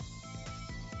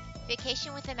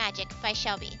Vacation with the Magic by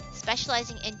Shelby,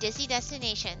 specializing in Disney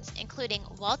destinations, including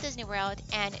Walt Disney World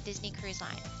and Disney Cruise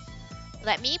Line.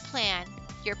 Let me plan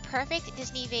your perfect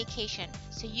Disney vacation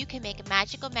so you can make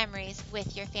magical memories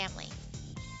with your family.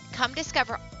 Come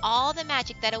discover all the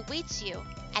magic that awaits you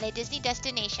at a Disney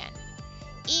destination.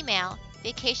 Email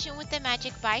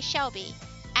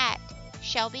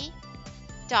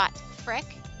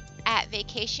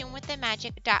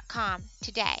vacationwiththemagic@shelby.com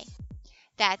today.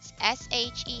 That's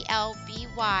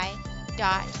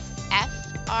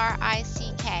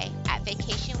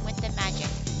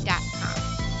SHELBY.FRICK@vacationwiththemagic.com.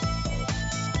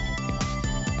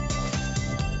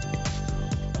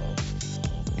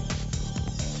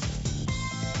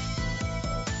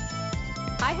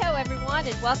 Hi-ho, everyone,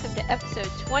 and welcome to episode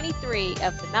 23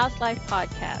 of the Mouse Life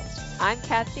Podcast. I'm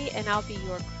Kathy, and I'll be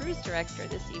your cruise director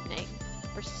this evening.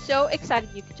 We're so excited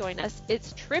you could join us.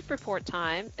 It's trip report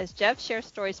time as Jeff shares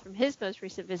stories from his most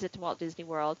recent visit to Walt Disney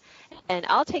World, and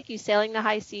I'll take you sailing the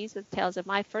high seas with tales of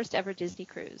my first ever Disney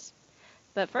cruise.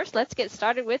 But first, let's get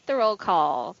started with the roll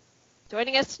call.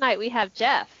 Joining us tonight, we have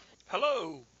Jeff.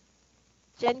 Hello.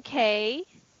 Jen K.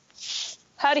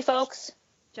 Howdy, folks.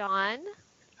 John.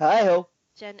 Hi-ho.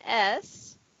 Jen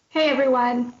S. Hey,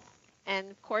 everyone. And,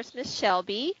 of course, Miss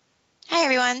Shelby. Hi,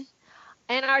 everyone.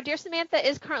 And our dear Samantha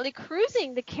is currently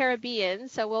cruising the Caribbean,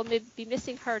 so we'll be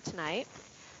missing her tonight.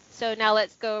 So now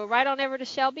let's go right on over to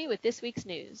Shelby with this week's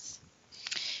news.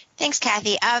 Thanks,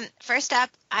 Kathy. First up,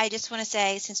 I just want to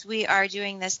say, since we are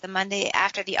doing this the Monday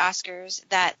after the Oscars,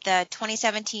 that the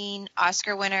 2017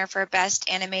 Oscar winner for Best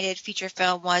Animated Feature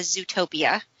Film was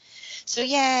Zootopia. So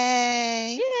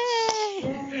yay! Yay!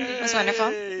 It was wonderful.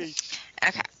 Okay,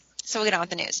 so we'll get on with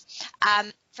the news.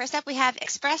 First up, we have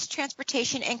Express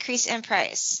Transportation increase in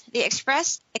price. The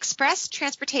Express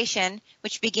Transportation,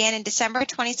 which began in December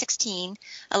 2016,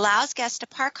 allows guests to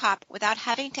park hop without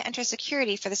having to enter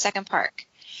security for the second park.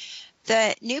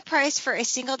 The new price for a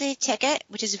single-day ticket,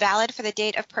 which is valid for the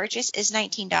date of purchase, is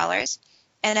 $19,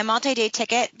 and a multi-day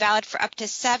ticket valid for up to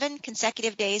 7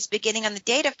 consecutive days beginning on the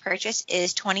date of purchase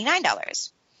is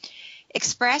 $29.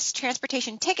 Express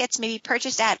Transportation tickets may be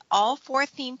purchased at all 4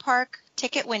 theme park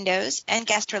ticket windows and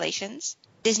guest relations,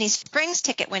 Disney Springs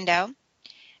ticket window,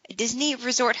 Disney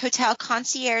Resort Hotel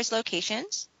concierge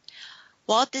locations,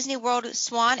 Walt Disney World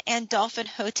Swan and Dolphin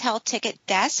Hotel ticket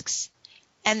desks,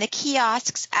 and the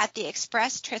kiosks at the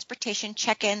Express Transportation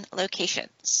check-in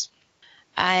locations.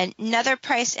 Another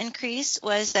price increase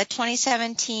was the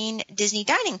 2017 Disney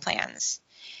dining plans.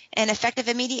 And effective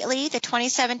immediately, the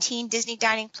 2017 Disney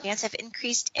dining plans have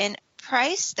increased in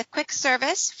price. The quick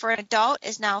service for an adult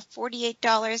is now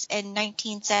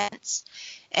 $48.19,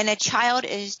 and a child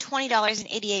is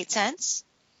 $20.88.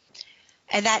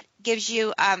 And that gives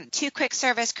you 2 quick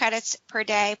service credits per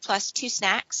day plus 2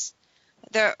 snacks.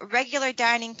 The regular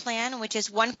dining plan, which is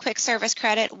 1 quick service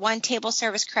credit, 1 table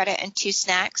service credit, and 2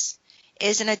 snacks,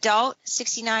 is an adult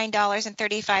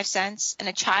 $69.35, and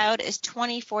a child is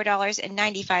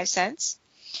 $24.95.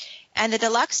 And the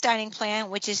deluxe dining plan,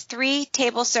 which is 3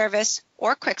 table service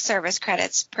or quick service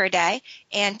credits per day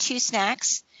and 2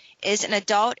 snacks, is an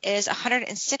adult is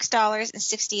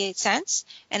 $106.68,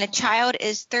 and a child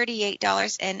is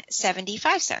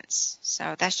 $38.75.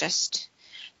 So that's just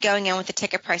going in with the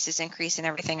ticket prices increase and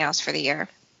everything else for the year.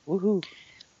 Woohoo.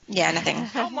 Yeah, nothing.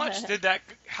 How much did that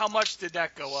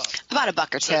go up? About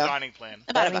 $1 or $2. The dining plan.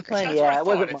 About $1 or $2. That's Yeah, what I it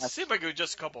wasn't thought. much. It seemed like it was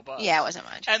just a couple bucks. Yeah, it wasn't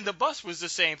much. And the bus was the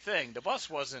same thing. The bus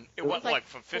wasn't. It went like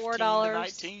from $15 to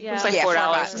 $19. Yeah. It was like Yeah,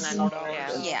 $4 and then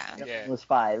 $4. Yeah. It was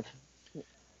 5. It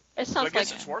So I sounds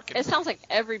guess like it's working. it sounds like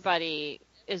everybody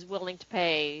is willing to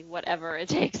pay whatever it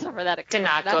takes for that to excursion.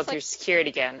 not That's go like, through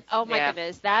security again. oh my Yeah.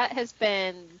 goodness, that has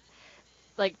been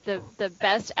like the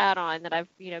best add-on that I've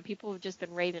people have just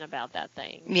been raving about that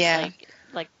thing. Yeah.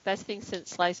 Like best thing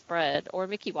since sliced bread or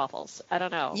Mickey waffles. I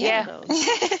don't know. Yeah. One of those.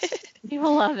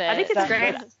 People love it. I think it's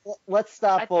great. Let's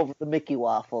stop over the Mickey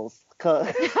waffles.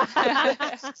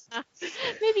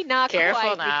 Maybe not Careful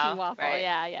quite now, Mickey waffle. right.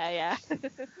 Yeah.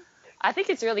 I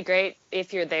think it's really great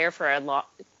if you're there for a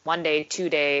 1 day, 2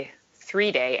 day,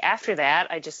 3 day. After that,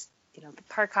 the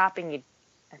park hopping,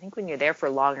 I think when you're there for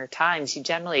longer times, you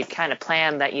generally kind of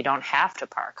plan that you don't have to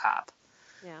park hop.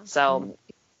 Yeah. So,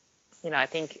 I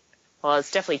think, well, it's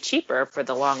definitely cheaper for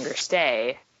the longer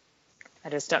stay. I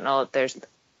just don't know if it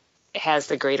has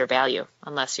the greater value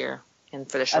unless you're in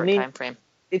for the short time frame.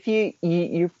 If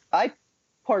I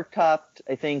park hopped,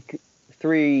 I think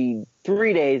 3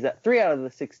 days, 3 out of the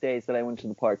 6 days that I went to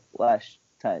the park last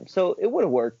time. So it would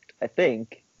have worked, I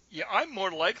think. Yeah, I'm more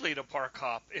likely to park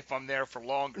hop if I'm there for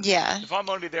longer. Yeah. If I'm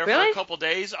only there for Really? a couple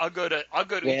days, I'll go to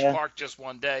each park just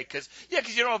one day because you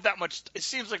don't have that much. It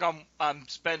seems like I'm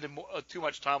spending too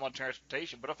much time on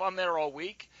transportation. But if I'm there all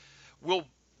week, we'll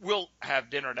have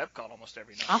dinner at Epcot almost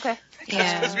every night. Okay.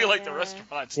 Because we like the Yeah.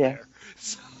 restaurants Yeah. there.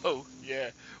 So yeah,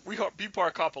 we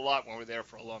park hop a lot when we're there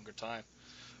for a longer time.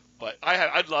 But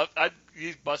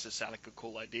these buses sound like a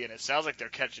cool idea, and it sounds like they're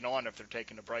catching on if they're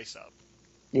taking the price up.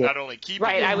 Yeah. Not only keeping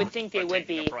Right, it I up, would think they but would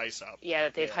taking be. the price up. Yeah,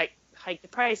 that they've Yeah. hiked the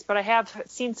price. But I have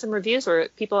seen some reviews where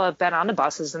people have been on the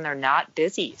buses and they're not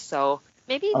busy. So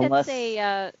Maybe Unless-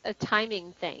 that's a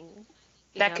timing thing.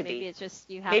 That could maybe be. it's just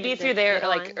you have. maybe if you're there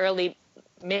like early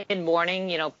mid-morning,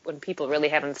 when people really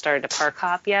haven't started to park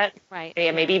hop yet. right.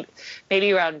 Yeah, maybe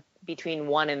around between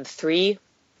 1 and 3.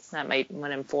 That might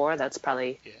 1 and 4. That's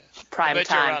probably Yeah. prime I bet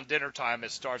time. you around dinner time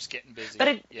it starts getting busy. But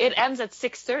it Yeah. ends at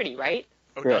 6:30, right?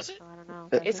 Oh, Yeah. does it? Oh, I don't know.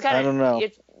 It's got. I don't know.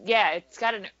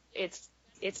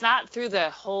 It's not through the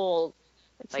whole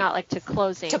It's not like to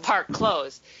closing. to park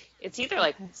close. It's either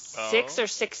like 6 or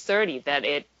 6:30 that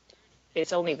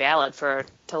it's only valid for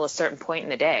till a certain point in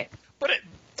the day. But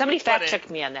Somebody But fact it- checked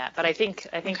me on that, but I think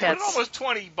at that's almost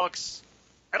 $20,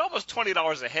 at almost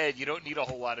 $20 a head, you don't need a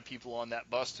whole lot of people on that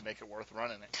bus to make it worth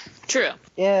running it. true.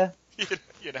 Yeah.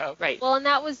 You know, Right. Well, and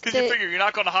that was because you the figure you're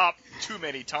not going to hop too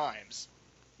many times.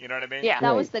 You know what I mean? Yeah. that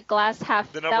Right. was the glass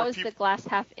half. The number That of was the peop- glass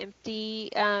half empty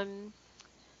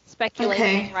speculation,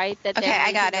 Okay. right? That Okay, they're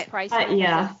I got raising the it. price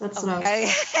Yeah, up. that's Okay. what I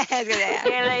was. I was gonna ask.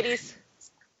 Okay, ladies.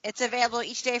 It's available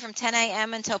each day from 10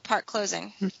 a.m. until park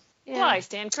closing. Yeah. Well, I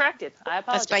stand corrected. I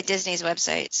apologize. That's by Disney's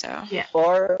website.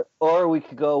 So Or we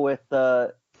could go with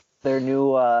their new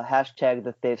hashtag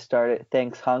that they've started.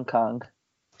 Thanks Hong Kong.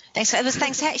 thanks. It was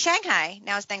thanks Shanghai.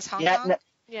 Now it's thanks Hong Yeah, Kong. no-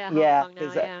 Yeah. Hong Yeah, Kong now,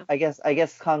 because yeah. I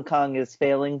guess Hong Kong is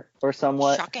failing or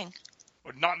somewhat. Shocking.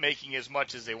 Or not making as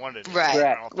much as they wanted to. Right.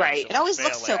 I don't think Right. so. It always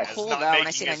looks so Failing as cool, not though, when I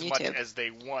making see it on as much YouTube. as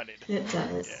they wanted. It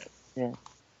does. Yeah.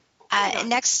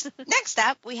 Next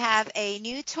up, we have a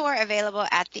new tour available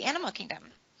at the Animal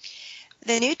Kingdom.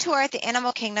 The new tour at the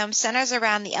Animal Kingdom centers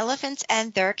around the elephants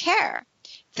and their care.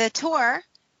 The tour,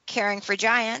 Caring for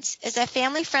Giants, is a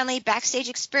family-friendly backstage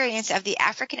experience of the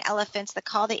African elephants that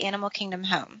call the Animal Kingdom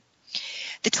home.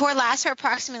 The tour lasts for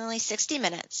approximately 60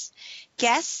 minutes.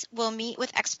 Guests will meet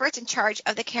with experts in charge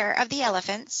of the care of the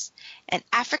elephants, and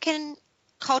African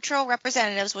cultural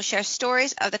representatives will share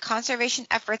stories of the conservation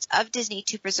efforts of Disney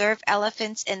to preserve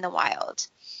elephants in the wild.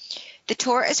 The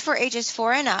tour is for ages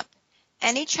 4 and up.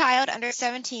 Any child under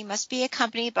 17 must be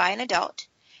accompanied by an adult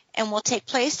and will take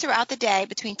place throughout the day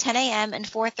between 10 a.m. and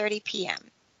 4:30 p.m.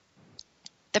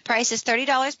 The price is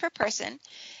 $30 per person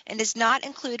and does not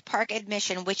include park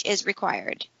admission, which is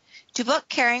required. To book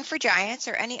Caring for Giants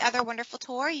or any other wonderful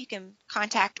tour, you can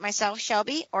contact myself,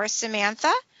 Shelby, or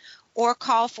Samantha, or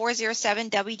call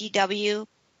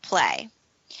 407-WDW-PLAY.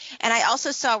 And I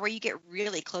also saw where you get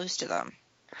really close to them.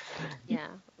 Yeah.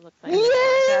 It looks like.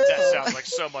 That sounds like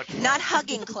so much fun. Not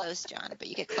hugging close, John, but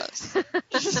you get close.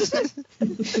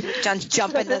 John's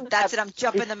jumping the. That's it. I'm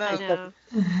jumping the I moon. know.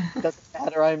 Doesn't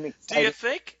matter. I'm Do you excited.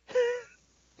 think?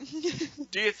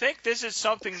 Do you think this is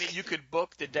something that you could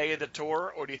book the day of the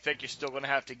tour, or do you think you're still going to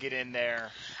have to get in there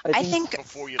I think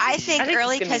before you leave? I think it's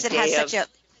early gonna because be it has day such of. a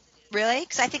really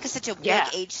because I think it's such a big Yeah.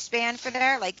 age span for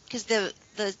there. Like because the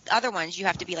other ones you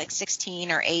have to be like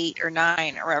 16 or 8 or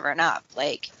 9 or whatever and up.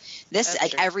 Like this, That's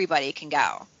like true. everybody can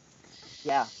go.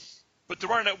 Yeah. But they're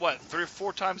running it what 3 or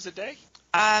 4 times a day?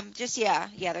 Just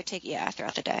they're taking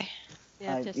throughout the day.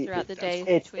 Yeah, just throughout the day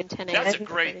it's- between 10 a.m. That's a and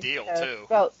great 4:30. deal Yeah, too.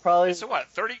 Well, probably So what?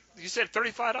 30? You said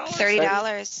 $35?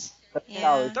 $30.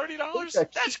 Yeah. $30? Those are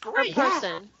That's Per great.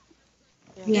 person.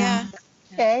 Yeah.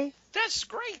 Okay. That's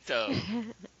great though.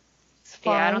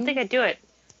 Yeah, I don't think I'd do it.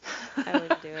 I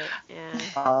wouldn't do it.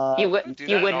 Yeah. You Do would. that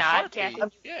You in would a not, heartbeat.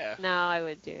 Kathy. Yeah. No, I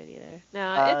wouldn't do it either.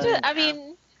 No, it's just, I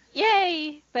mean,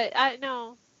 yay, but I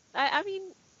mean,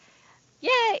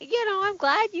 yeah, I'm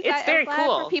glad you It's guys. very I'm glad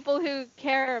cool. for people who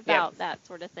care about that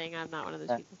sort of thing. I'm not one of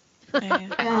those people.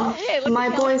 Yeah. Hey, look My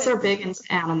at the boys are elephants. big into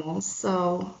animals,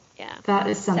 so Yeah, that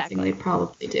is something Exactly. we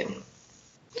probably do.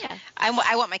 yeah.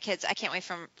 I want my kids. I can't wait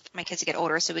for my kids to get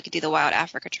older so we could do the Wild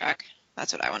Africa trek.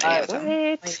 That's what I want to do with them.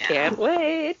 Wait, can't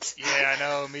wait. Yeah, I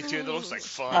know. Me too. That looks like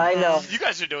fun. I know. You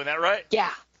guys are doing that, right? Yeah,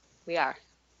 we are.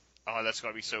 Oh, that's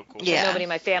gonna be so cool. Yeah. Nobody in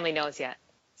my family knows yet,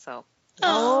 so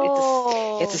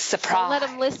Oh, it's a surprise. Don't let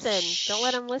them listen. Don't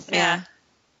let them listen. Yeah.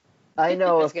 I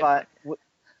know That's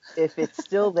if it's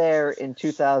still there in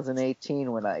 2018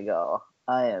 when I go,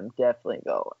 I am definitely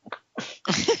going.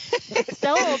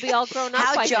 Stella will be all grown up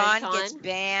How by John then, gets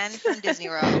banned from Disney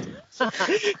World.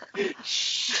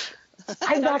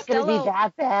 I'm not going to be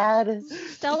that bad.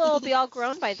 Stella will be all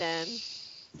grown by then.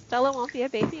 Stella won't be a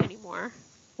baby anymore.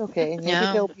 Okay, maybe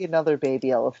No. there'll be another baby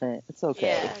elephant. It's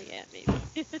okay. Yeah,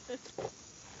 maybe.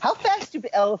 How fast do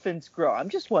elephants grow? I'm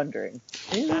just wondering.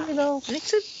 You know.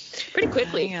 Pretty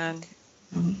quickly. Hang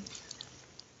on.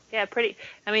 Yeah, pretty.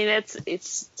 I mean,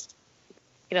 it's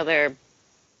they're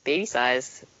baby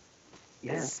size.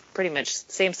 Yeah. It's pretty much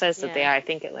the same size that they Yeah. are. I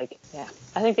think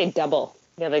I think they double.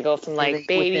 They go from like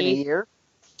baby. Within a year?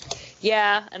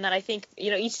 Yeah, and then I think,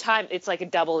 each time it's like a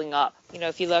doubling up.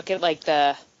 If you look at like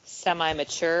the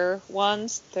semi-mature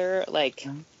ones, they're like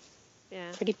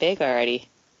Yeah, pretty big already.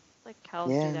 like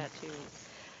cows Yeah. do that too.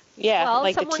 Yeah, Well,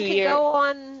 like the someone 2 can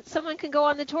year. someone can go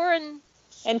on the tour and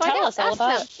And find tell out, us all ask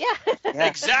about them. it. Yeah. Yeah.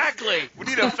 Exactly. We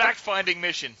need a fact-finding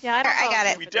mission. Yeah, I don't I know. got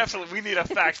it. We need a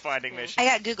fact-finding mission. I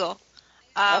got Google.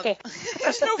 Okay.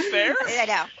 That's no fair. I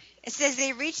know. It says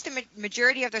they reach the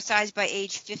majority of their size by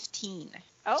age 15.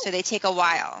 Oh. So they take a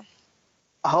while.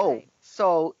 Oh, Right.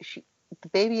 so the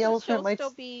baby elephant She'll might. still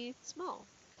be small.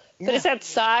 But is that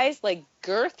size like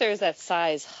girth or is that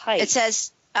size height? It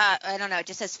says, I don't know, it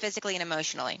just says physically and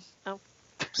emotionally. Oh.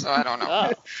 So I don't know.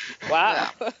 Oh, wow.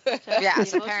 Yeah, The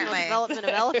so emotional apparently. development of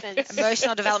elephants.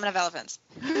 Emotional development of elephants.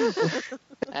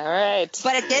 All right.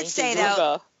 But it did Thank you, say, though,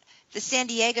 Google. the San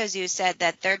Diego Zoo said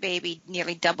that their baby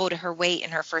nearly doubled her weight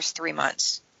in her first 3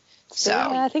 months. So,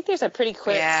 Yeah, I think there's a pretty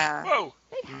quick. yeah. Whoa.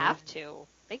 They have to.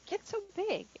 They get so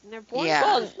big, and they're born Yeah.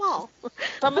 so small.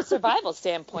 From a survival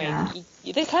standpoint, Yeah.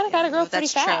 they kind of got to grow Well, pretty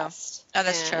that's true. fast. Oh,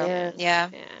 that's Yeah. true. Yeah. Yeah.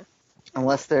 Yeah.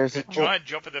 Unless there's a Giant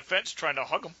jumping the fence trying to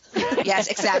hug them. Yes,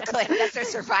 exactly. That's their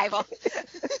survival.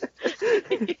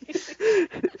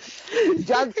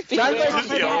 John Beware might of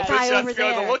be, the Elephants guy have over to be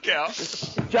on the there.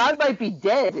 lookout. John might be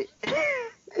dead.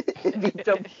 If he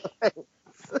jumps the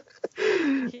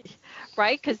fence.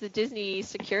 Right? Because the Disney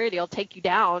security will take you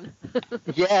down.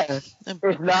 Yeah. If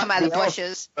not Come out of the elephant-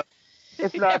 bushes.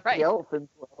 If not right. the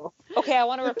elephants will. Okay, I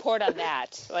want to report on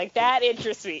that. Like, that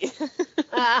interests me.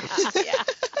 Yeah.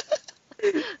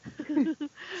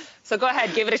 So go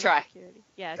ahead, give it a try. Security.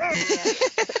 Yeah.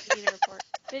 Need a report.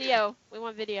 Video. We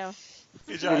want video.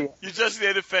 You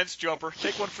designated fence jumper.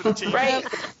 Take one for the team. Right.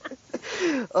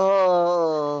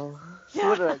 Oh,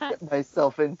 what did I get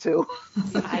myself into?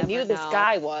 I knew this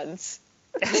guy once.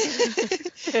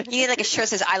 You need like a shirt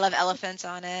that says "I love elephants"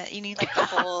 on it. You need like the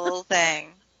whole thing.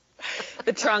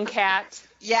 The trunk hat.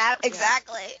 Yeah,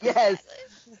 exactly. Yes.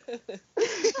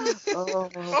 Oh,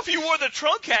 Well, if you wore the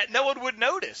trunk hat, no one would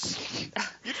notice.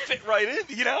 You'd fit right in.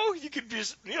 You could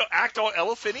just act all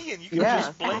elephant-y and you could Yeah.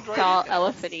 just blend It's all right in.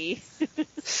 elephant-y.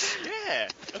 Yeah.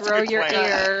 That's a Throw good your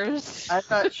plan. ears. I'm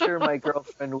not sure my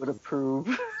girlfriend would approve.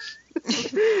 Don't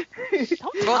We'll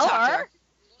tell talk to her. her.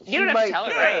 You don't have might- to tell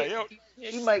her, Yeah, right?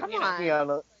 She might Come keep on. me on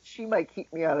a. She might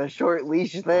keep me on a short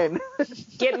leash then.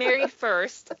 Get married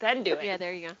first, then do it. Yeah,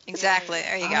 there you go. Exactly.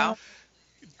 There you go.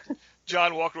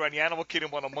 John walked around the animal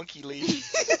kingdom on a monkey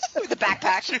leash. With a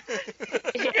backpack.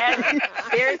 And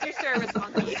there's your service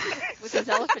monkey. With his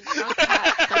elephant trunk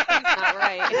hat. Something's not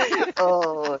right.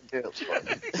 Oh, dear.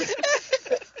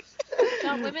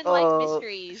 No, women Oh. like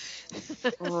mysteries.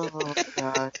 Oh,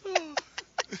 God.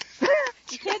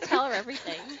 You can't tell her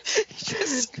everything.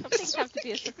 Some things have to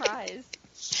be a surprise.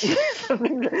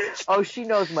 Oh, she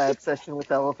knows my obsession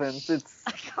with elephants. It's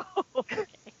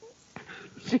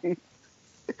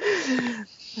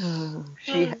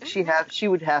she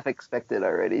would have expected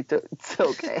already. It's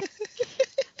okay.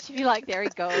 She'd be like, there he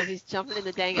goes. He's jumping in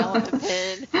the dang elephant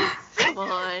pen. Come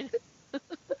on.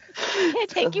 Can't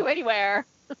take you anywhere.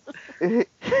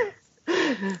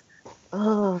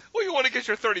 Oh, Well, you want to get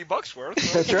your $30 worth.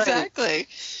 that's right. Exactly.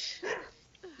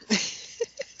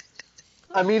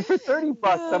 I mean, for $30,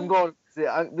 I'm going.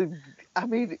 I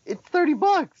mean, it's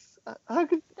 $30. How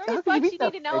could 30 bucks, you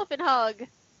need an elephant hug.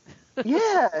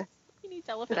 Yeah. He needs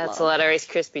elephant That's a love. lot of Rice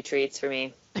Krispie treats for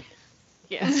me.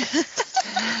 Yeah.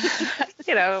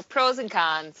 Pros and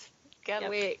cons. You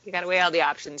gotta weigh all the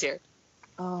options here.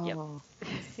 Oh.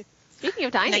 Speaking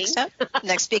of dining. Next up.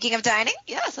 Speaking of dining,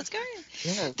 yes, let's go.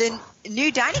 Yes. The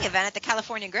new dining event at the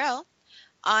California Grill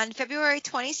on February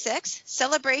 26th,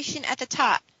 Celebration at the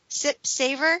Top, Sip,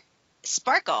 Savor,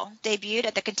 Sparkle debuted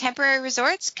at the Contemporary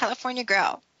Resorts California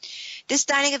Grill. This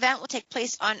dining event will take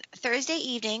place on Thursday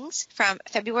evenings from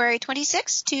February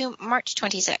 26th to March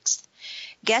 26th.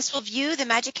 Guests will view the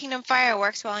Magic Kingdom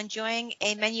fireworks while enjoying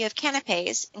a menu of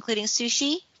canapes, including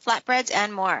sushi, flatbreads,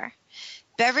 and more.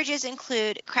 Beverages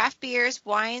include craft beers,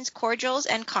 wines, cordials,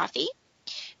 and coffee.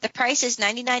 The price is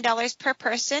 $99 per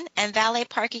person, and valet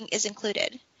parking is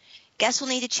included. Guests will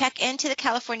need to check into the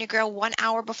California Grill 1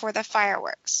 hour before the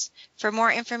fireworks. For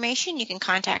more information, you can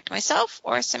contact myself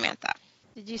or Samantha.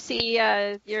 Did you see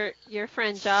your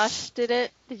friend Josh did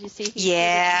it? Did you see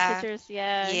Yeah. pictures?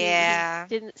 Yeah. Yeah. He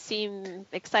didn't seem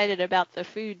excited about the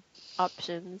food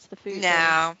options. The food.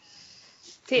 No.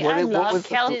 See, What I was love the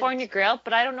California Grill,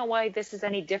 but I don't know why this is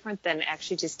any different than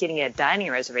actually just getting a dining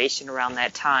reservation around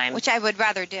that time. Which I would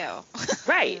rather do.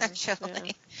 Right.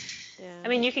 Actually. Yeah. I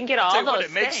mean, you can get Tell all you what, those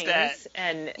it makes things, that-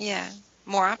 and Yeah.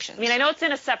 More options. I mean, I know it's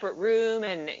in a separate room,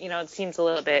 and it seems a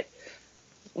little bit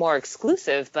more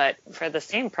exclusive, but for the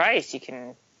same price, you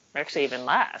can actually even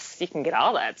less. You can get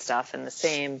all that stuff in the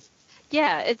same.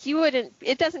 Yeah,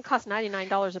 it doesn't cost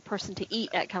 $99 a person to eat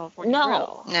at California No.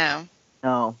 Grill. No.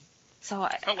 No. So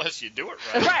Unless you do it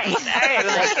right.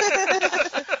 right,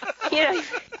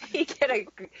 you get a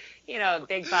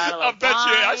big bottle I of bet you.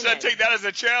 I wine should and- take that as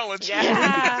a challenge. Yeah.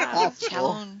 That's cool.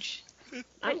 Challenge.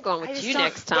 I'm going I with just you don't-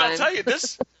 next But I'll time. tell you,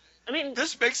 this I mean,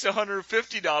 this makes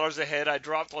 $150 a head I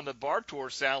dropped on the bar tour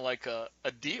sound like a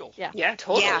deal. yeah,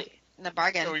 totally. Yeah. In the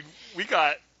bargain. So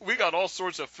we got all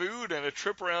sorts of food and a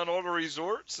trip around all the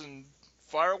resorts and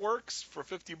fireworks for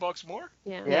 $50 more.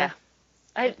 Yeah. Yeah.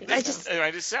 I This just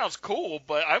it sounds cool,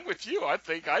 but I'm with you. I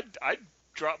think I'd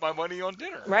drop my money on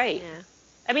dinner. right. Yeah.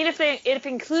 I mean, if it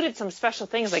included some special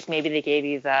things, like maybe they gave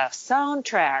you the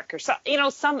soundtrack or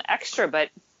some extra, but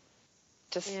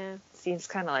just Yeah. seems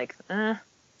kind of like,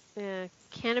 Yeah.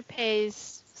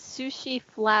 Canapes, sushi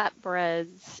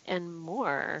flatbreads, and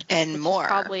more. And more.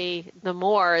 The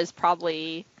more is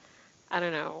probably, I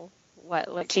don't know,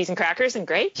 what, like cheese and crackers and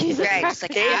grapes. cheese and Right, just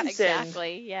like crackers. half.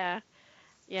 Exactly. Yeah.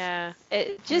 Yeah.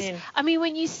 It just, mean- I mean,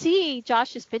 when you see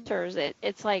Josh's pictures,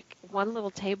 it's like one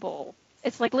little table.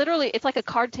 It's like literally, it's like a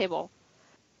card table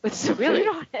with some Really? food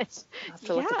on it. I'll have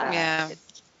to look at that. Yeah.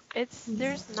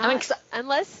 There's not, I mean, 'cause-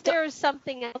 unless there's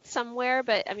something else somewhere,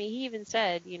 but I mean, he even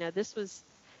said,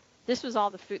 this was all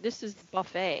the food, this is the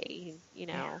buffet,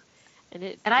 and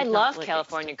it. And I did not love look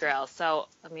California expensive. Grill, so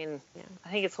I mean, Yeah. I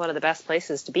think it's one of the best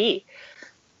places to be.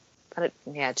 But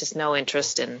just no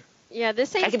interest in. Yeah,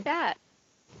 this I ain't could- that.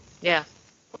 Yeah.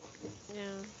 Yeah.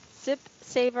 Sip,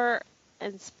 savor,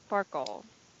 and sparkle.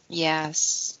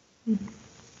 Yes.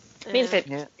 I mean, if it,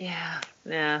 Yeah.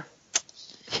 yeah.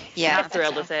 Yeah. Not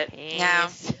thrilled with it. No.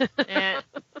 Eh.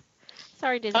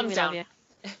 Sorry, Disney, Thumbs we love down.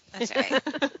 you. That's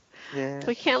right. Yeah.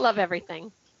 We can't love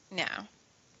everything. No.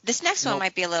 This next one Nope.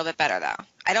 might be a little bit better, though.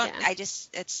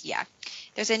 Yeah.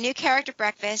 There's a new character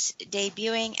breakfast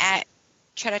debuting at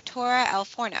Trattoria El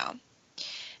Forno.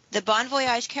 The Bon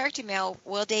Voyage character meal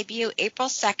will debut April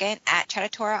 2nd at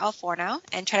Trattoria El Forno,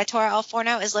 and Trattoria El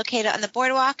Forno is located on the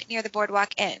boardwalk near the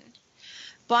Boardwalk Inn.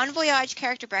 Bon Voyage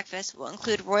character breakfast will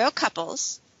include royal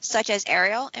couples, such as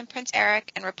Ariel and Prince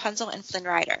Eric and Rapunzel and Flynn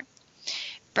Rider.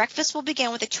 Breakfast will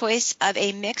begin with a choice of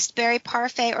a mixed berry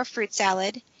parfait or fruit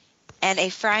salad, and a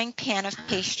frying pan of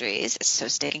pastries. It's so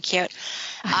stinking cute.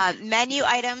 Menu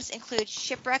items include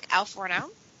shipwreck al forno,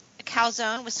 a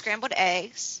calzone with scrambled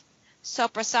eggs,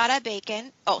 sopressata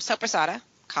bacon,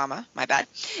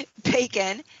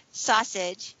 bacon,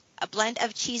 sausage, a blend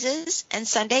of cheeses and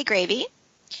Sunday gravy,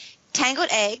 tangled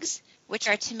eggs, which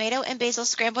are tomato and basil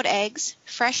scrambled eggs,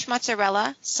 fresh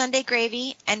mozzarella, Sunday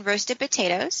gravy, and roasted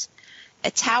potatoes, a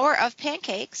tower of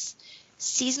pancakes,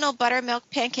 seasonal buttermilk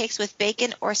pancakes with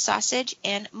bacon or sausage,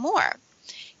 and more.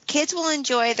 Kids will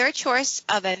enjoy their choice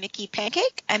of a Mickey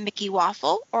pancake, a Mickey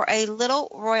waffle, or a little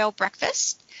royal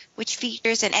breakfast, which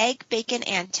features an egg, bacon,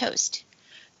 and toast.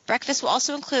 Breakfast will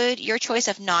also include your choice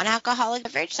of non-alcoholic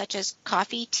beverage such as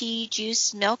coffee, tea,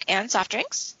 juice, milk, and soft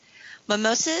drinks.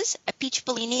 Mimosas, a peach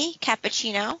Bellini,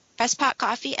 cappuccino, press pot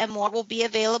coffee, and more will be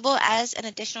available as an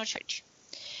additional charge.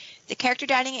 The character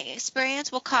dining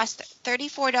experience will cost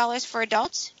 $34 for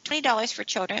adults, $20 for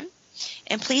children.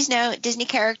 And please note, Disney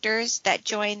characters that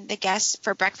join the guests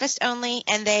for breakfast only,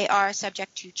 and they are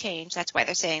subject to change. That's why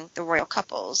they're saying the royal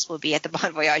couples will be at the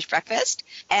Bon Voyage breakfast.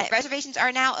 And reservations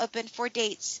are now open for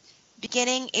dates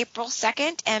beginning April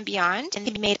 2nd and beyond, and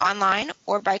can be made online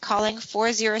or by calling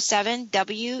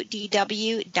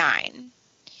 407-WDW-DINE.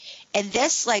 And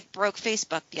this, broke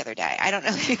Facebook the other day. I don't know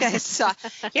if you guys saw.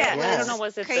 Yeah, Yeah. I don't know,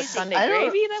 was it Crazy. the Sunday I don't-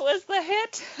 gravy that was the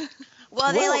hit?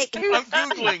 Well, Well, they I'm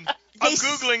Googling. I'm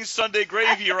Googling Sunday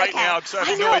gravy right Okay. now because I have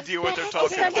I no know, idea what they're but-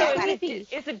 talking Okay. about. Gravy.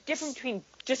 Is it different between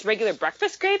just regular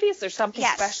breakfast gravy? Is there something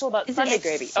Yes. special about Is it- Sunday it's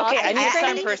gravy? sausage- Okay, I need I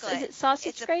some think person. Is it sausage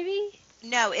It's a- gravy?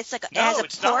 No, it's it No, has a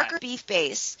it's pork not. or beef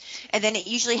base, and then it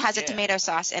usually has a Yeah. tomato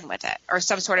sauce in with it, or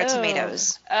some sort of Oh.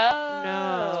 tomatoes. Oh.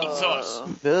 No. Meat sauce.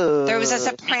 Ugh. There was a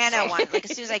soprano one.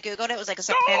 As soon as I Googled it, it was like a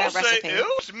soprano Don't say recipe. it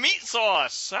was meat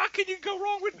sauce. How can you go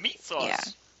wrong with meat sauce? Yeah.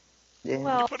 Yeah.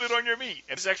 Well, You put it on your meat.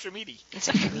 It's extra meaty. It's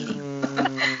extra meaty.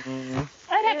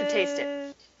 I'd have to taste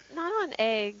it. Not on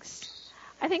eggs.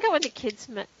 I think I want the kids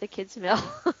meal.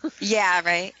 Yeah,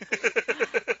 right.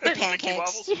 The pancakes.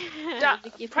 waffles. Yeah,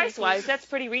 Mickey Price-wise, pancakes. that's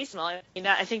pretty reasonable. I mean,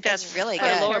 I think that's It's really for a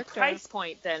good. lower Character. price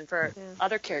point than for Yeah.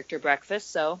 other character breakfasts,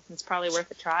 so it's probably worth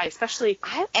a try, especially.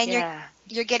 And yeah.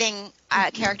 you're getting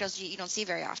characters you don't see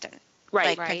very often. Right.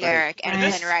 Like Right. Prince Eric and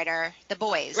Right. Finn Rider. The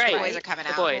boys. Right. The boys are coming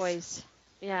The out. boys. Boys.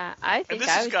 Yeah, I And think this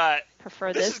I has would got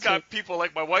prefer this this has got to. people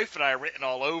like my wife and I written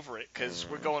all over it because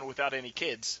we're going without any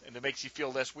kids, and it makes you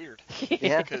feel less weird.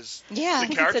 Yeah. Because Yeah. I the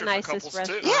think it's characters the are nicest couples too.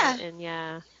 restaurant. Yeah. And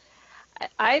yeah.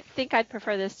 I think I'd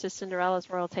prefer this to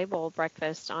Cinderella's Royal Table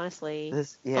breakfast, honestly.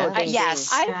 This, yeah. Oh, Yes.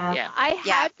 Yeah. I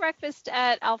Yeah. had breakfast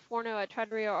at Al Forno, at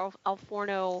Trattoria Al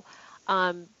Forno.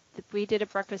 We did a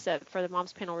breakfast for the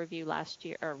Moms Panel review last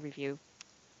year, or review.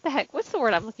 The heck, what's the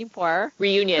word I'm looking for?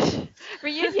 Reunion.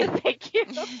 Reunion, thank you.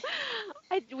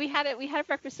 We had a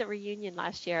breakfast at Reunion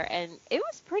last year, and it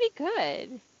was pretty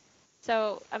good.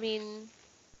 So, I mean,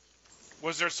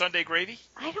 Was there Sunday gravy?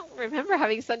 I don't remember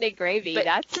having Sunday gravy. But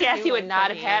That's a Kathy new would one not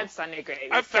for have me. had Sunday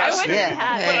gravy. I'm I fascinated. wouldn't Yeah.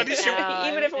 have But it. at least you, No,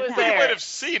 I even if it was wouldn't but you have might there. have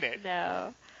seen it.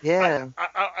 No. Yeah.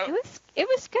 It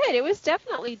was good. It was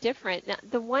definitely different. Now,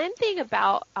 the one thing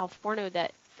about Al Forno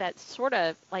that sort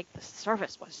of like the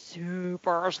service was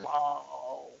super slow.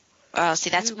 Oh,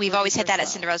 see, we've always had that at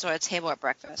Super Cinderella's Royal Table at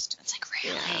breakfast. It's like,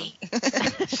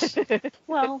 really?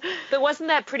 Well, but wasn't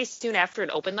that pretty soon after it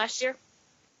opened last year?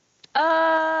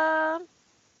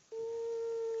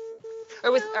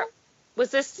 Or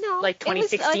was this No, like it was,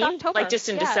 2016? October. just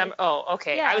in Yeah. December? Oh,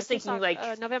 okay. Yeah, I was it was thinking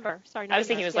like November. Sorry, I was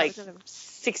thinking it was like November.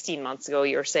 16 months ago.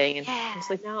 You were saying, and I Yeah, was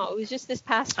like, no, it was just this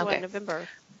past Okay. one, November.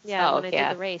 Yeah, oh when I yeah,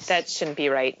 did the race. that shouldn't be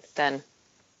right then.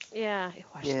 Yeah, it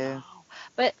was. Yeah. No.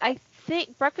 But I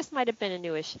think breakfast might have been a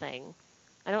newish thing.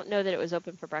 I don't know that it was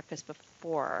open for breakfast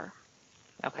before.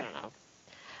 Okay. I don't know.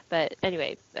 But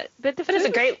anyway, but the But it's a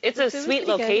food- great, it's the a food was sweet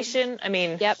pretty good. location. I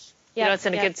mean, Yep. you know, it's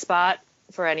in a yep. good spot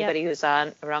for anybody who's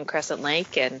around Crescent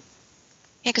Lake, and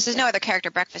Yeah, because there's no other character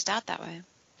breakfast out that way.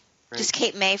 Right. Just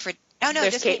Cape May for. Oh no,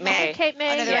 There's just Cape May. Cape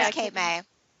May. Oh no, there Yeah. is Cape May.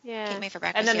 Yeah. Cape May for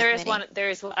breakfast. and then yeah, there is committee.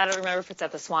 one. I don't remember if it's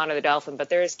at the Swan or the Dolphin, but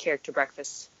there is character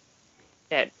breakfast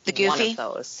at The one Goofy? of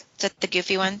those. Is that the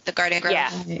goofy one? The Garden Grove?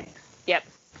 Yeah. Yep.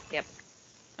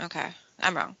 Okay.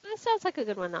 I'm wrong. That sounds like a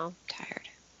good one, though. Tired.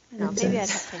 No, It maybe I'd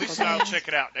does. have to Lisa go and I'll back. check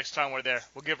it out next time we're there.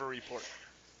 We'll give her a report.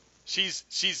 She's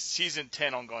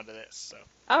intent on going to this, so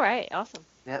All right, awesome.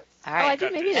 All Oh, I right.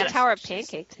 did maybe Yeah. the Tower of She's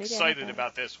Pancakes. Maybe I excited had that.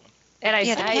 about this one. And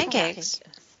Yeah, the I pancakes.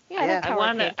 Yeah, Yeah. the Tower of I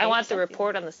want Pancakes. the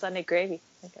report on the Sunday gravy.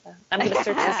 I'm going to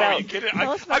search this Are out. you kidding?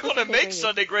 Tell us I'm about going the to make gravy.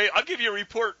 Sunday gravy. I'll give you a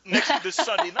report this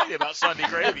Sunday night about Sunday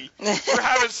gravy. We're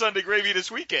having Sunday gravy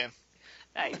this weekend.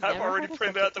 Nice. I've Never already heard of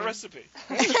printed such a out the thing. recipe.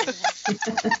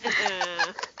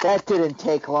 That didn't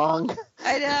take long.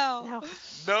 I know. No.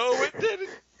 No, it didn't.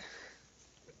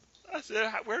 I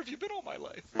said, where have you been all my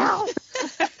life?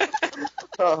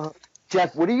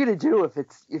 Jeff, what are you gonna do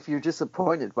if you're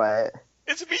disappointed by it?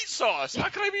 It's meat sauce. How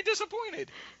can I be disappointed?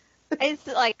 It's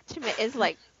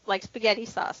like spaghetti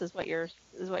sauce is what you're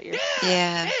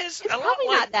Yeah. It is. It's a lot probably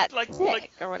like, not that like, thick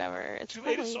like or whatever. It's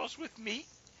tomato probably, sauce with meat.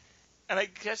 And I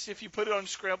guess if you put it on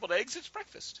scrambled eggs, it's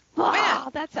breakfast. Oh,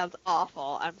 that sounds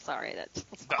awful. I'm sorry. That's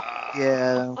Ah.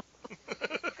 Yeah.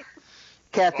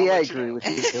 Kathy, I'll I let you agree know. with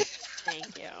you.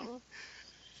 thank you.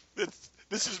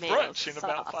 This is Tomato brunch in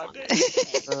about sauce 5 on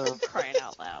days. it. Crying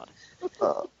out loud.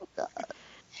 Oh,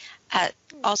 God.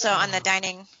 Also on the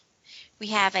dining, we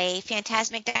have a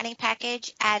Fantasmic dining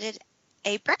package added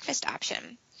a breakfast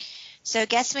option. So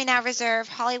guests may now reserve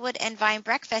Hollywood and Vine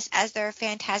breakfast as their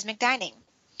Fantasmic dining.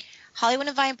 Hollywood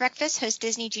and Vine breakfast hosts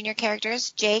Disney Junior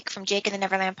characters Jake from Jake and the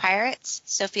Neverland Pirates,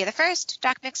 Sophia the First,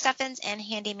 Doc McStuffins, and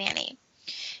Handy Manny.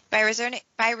 By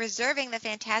reserving the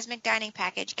Fantasmic dining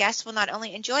package, guests will not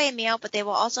only enjoy a meal, but they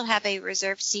will also have a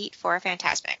reserved seat for a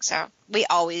Fantasmic. So we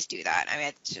always do that. I mean,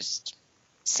 it just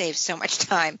saves so much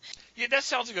time. Yeah, that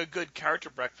sounds like a good character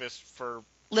breakfast for,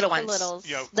 Little The ones. littles.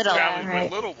 you know, Little. families Right.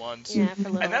 with little ones. Yeah, for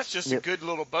little. And that's just a Yep. good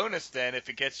little bonus then if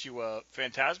it gets you a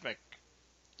Fantasmic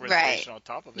Right. reservation on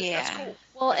top of it. That's Yeah. cool.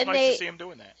 Well, It's and nice to see them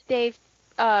doing that.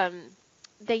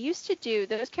 they used to do,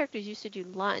 those characters used to do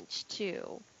lunch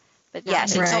too. But now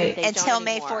Yes, they Right. don't- they until don't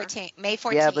May anymore. 14th. May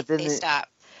 14th, Yeah, but then they they- stop.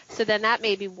 So then that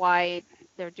may be why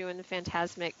they're doing the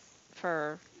Fantasmic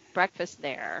for breakfast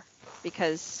there,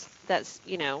 because that's,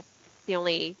 you know, the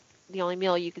only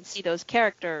meal you can see those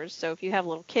characters. So if you have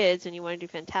little kids and you want to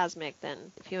do Fantasmic,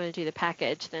 then if you want to do the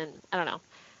package, then I don't know.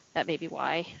 That may be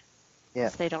why. Yeah.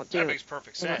 'Cause they don't do That makes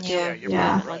perfect they don't sense. do Yeah, you're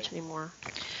Yeah. probably lunch right. anymore.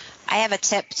 I have a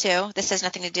tip too. This has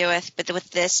nothing to do with, but with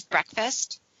this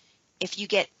breakfast, if you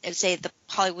get, say, the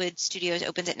Hollywood Studios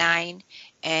opens at 9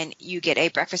 and you get a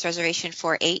breakfast reservation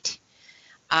for 8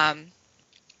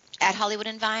 at Hollywood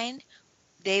and Vine,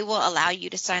 they will allow you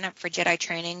to sign up for Jedi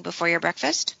training before your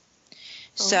breakfast.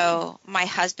 So my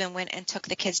husband went and took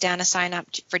the kids down to sign up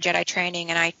for Jedi training,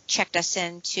 and I checked us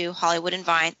into Hollywood and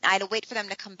Vine. I had to wait for them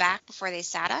to come back before they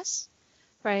sat us.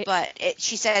 Right. But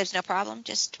she said it was no problem.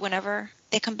 Just whenever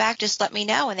they come back, just let me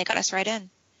know, and they got us right in.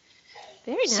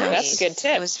 Very nice. So that's a good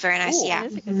tip. It was very nice. Ooh. Yeah,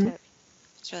 That is a good tip.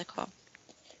 it's really cool.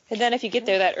 And then if you get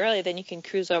there that early, then you can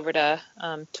cruise over to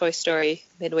Toy Story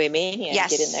Midway Mania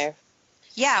Yes. and get in there.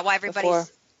 Yeah, well, everybody's Before.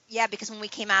 yeah, because when we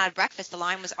came out of breakfast, the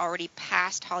line was already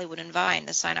past Hollywood and Vine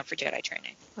to sign up for Jedi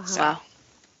training. So, Wow.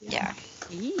 yeah,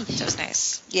 Yeesh. so it was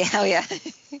nice. Yeah, oh yeah.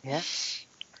 Yeah.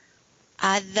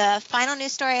 The final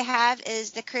news story I have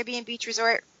is the Caribbean Beach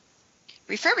Resort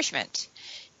refurbishment.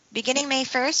 Beginning May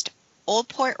 1st, Old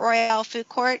Port Royale Food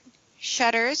Court,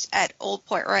 shutters at Old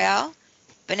Port Royale,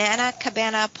 Banana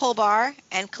Cabana Pull Bar,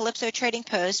 and Calypso Trading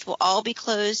Post will all be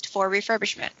closed for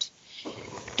refurbishment.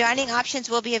 Dining options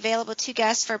will be available to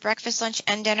guests for breakfast, lunch,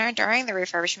 and dinner during the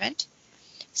refurbishment.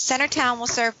 Centertown will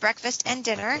serve breakfast and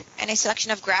dinner, and a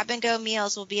selection of grab-and-go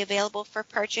meals will be available for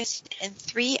purchase in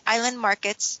 3 island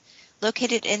markets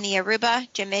located in the Aruba,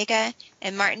 Jamaica,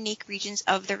 and Martinique regions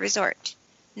of the resort.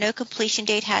 No completion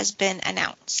date has been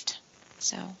announced,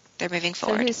 so they're moving So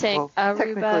forward. who's saying Well,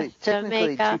 Aruba,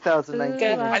 technically Jamaica?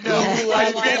 2019. Ooh, I know. Ooh, I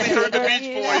I barely heard the love Beach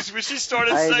it. Boys when she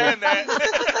started I know. saying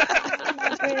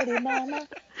that. Pretty mama.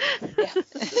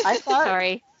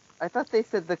 Sorry. I thought they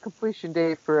said the completion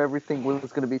date for everything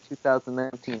was going to be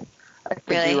 2019. I could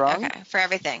Really? be wrong. Okay, for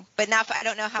everything. But now I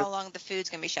don't know how long the food's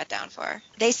going to be shut down for. I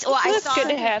Well, saw that's good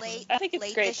to it have. late, I think it's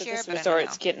late great this that year, this but I don't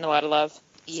resort's know. getting a lot of love.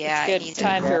 Yeah, It's it good needs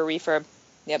time it. for a refurb.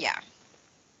 Yep. Yeah.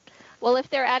 Well, if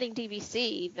they're adding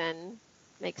DVC, then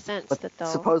makes sense But that they'll.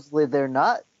 supposedly they're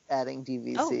not adding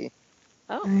DVC.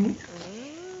 Oh. Right.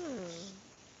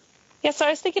 Yeah, so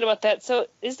I was thinking about that. So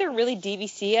is there really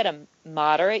DVC at a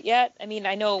moderate yet? I mean,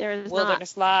 I know There's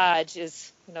Wilderness Lodge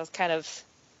is, kind of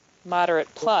moderate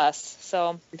plus.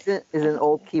 So, Isn't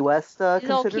Old Key West Old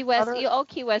considered Key West. moderate? Old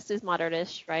Key West is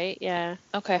moderate-ish, right? Yeah.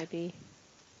 okay. Maybe.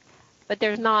 But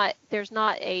there's not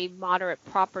a moderate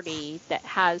property that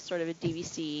has sort of a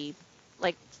DVC.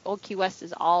 Like Old Key West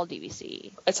is all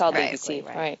DVC. It's all Right, DVC,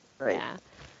 right. right? Right. Yeah.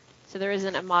 So there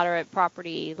isn't a moderate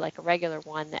property like a regular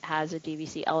one that has a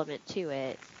DVC element to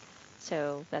it.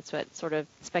 So that's what sort of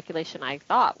speculation I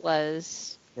thought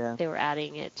was Yeah. they were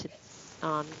adding it to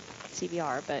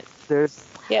CBR, but There's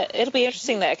Yeah, it'll be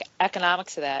interesting the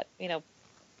economics of that.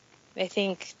 I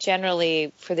think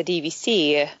generally for the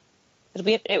DVC, it'll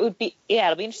be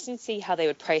interesting to see how they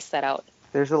would price that out.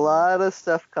 there's a lot of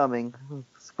stuff coming,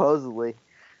 supposedly,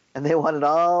 and they want it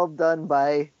all done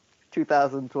by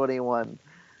 2021.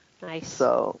 nice.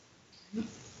 So, Wow.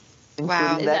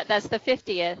 including that, That's the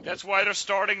 50th. That's why they're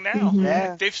starting now. Mhm.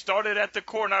 Yeah. They've started at the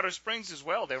Coronado Springs as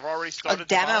well. They've already started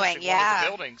demoing, demolishing yeah. one of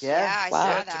the buildings. Yeah. I Wow.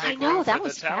 saw To that. I make know room that for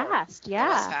was the tower. fast. That was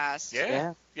Yeah. fast.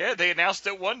 Yeah. Yeah, they announced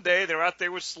it one day. They're out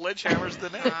there with sledgehammers the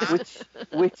next.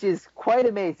 which is quite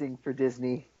amazing for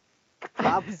Disney.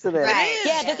 Props to them. Right.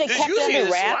 Yeah, that they There's kept it usually under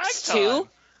a wraps slack too. time.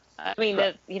 I mean,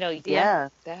 that Yeah.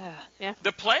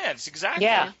 The plans, exactly.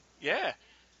 Yeah. Yeah.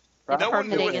 Props No one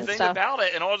knew Permitting a and thing stuff. about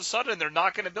it, and all of a sudden they're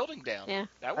knocking a building down. Yeah.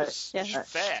 That was Yeah.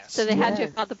 fast. So they had to Yeah.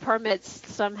 have got the permits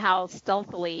somehow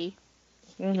stealthily,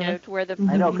 Mhm. to where the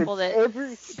I know, people 'cause that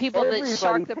everybody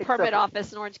sharked the picks permit up,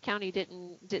 office in Orange County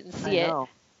didn't I see it. know.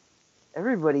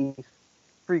 Everybody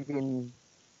freaking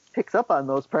picks up on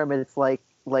those permits like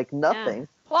nothing.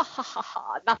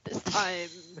 Not this time.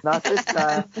 Not this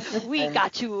time. We And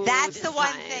got you. That's this the one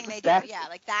time. thing they do. That's- Yeah,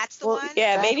 like that's the well, one.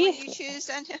 yeah, that's the maybe- one you choose.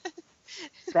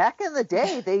 Back in the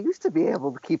day, they used to be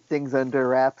able to keep things under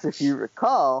wraps, if you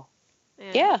recall.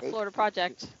 Yeah. Florida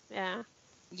Project. Yeah.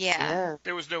 Yeah.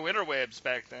 There was no interwebs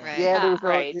back then. Right. Yeah, there was no,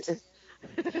 Right.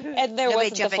 And there Nobody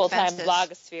wasn't the jumping full-time fences.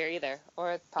 blogosphere either,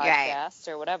 or podcast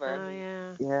or whatever. Oh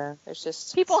yeah. yeah, There's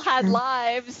just People had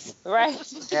lives. right.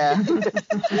 yeah.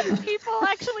 People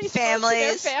actually spoke to their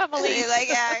Families. families. Like,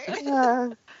 yeah.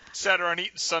 Sat around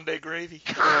eating Sunday gravy.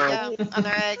 Yeah, on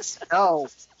their eggs. No.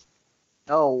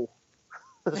 No.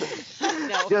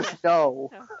 No. Just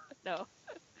no. No.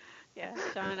 Yeah.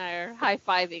 John and I are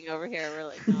high-fiving over here.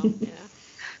 Really. No. Yeah.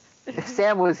 If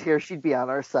Sam was here, she'd be on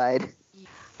our side.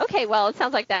 Okay, well, it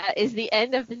sounds like that is the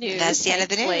end of the news. That's the end of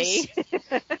the thankfully.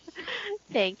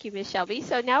 Thank you, Ms. Shelby.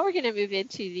 So now we're going to move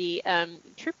into the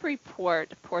trip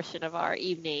report portion of our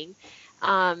evening.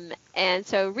 And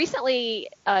so recently,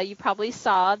 you probably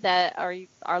saw that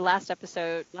our last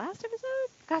episode?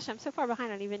 Gosh, I'm so far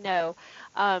behind, I don't even know.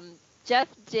 Jeff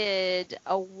did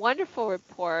a wonderful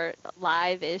report,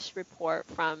 live-ish report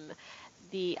from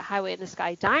the Highway in the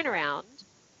Sky Dine-Around,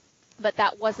 but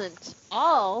that wasn't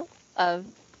all of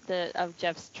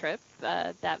Jeff's trip,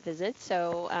 that visit.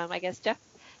 So I guess, Jeff,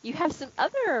 you have some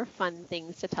other fun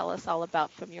things to tell us all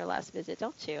about from your last visit,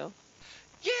 don't you?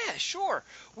 Yeah, sure.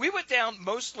 We went down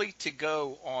mostly to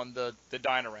go on the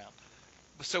Dine-Around.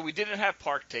 So we didn't have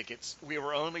park tickets. We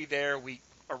were only there. We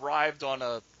arrived on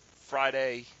a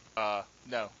Friday.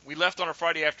 We left on a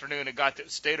Friday afternoon and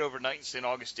stayed overnight in St.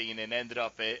 Augustine and ended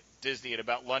up at Disney at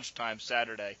about lunchtime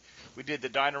Saturday. We did the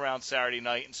Dine-Around Saturday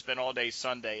night and spent all day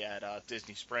Sunday at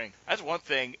Disney Springs. That's one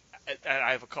thing, and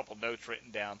I have a couple notes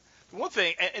written down. One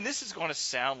thing, and this is going to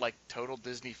sound like total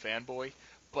Disney fanboy,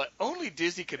 but only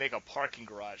Disney can make a parking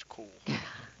garage cool.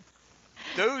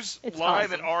 Those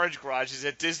lime and orange garages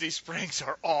at Disney Springs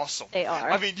are awesome. They are.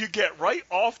 I mean, you get right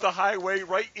off the highway,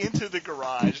 right into the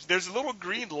garage. There's little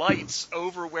green lights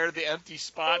over where the empty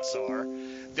spots are.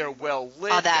 They're well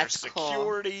lit. Oh, that's There's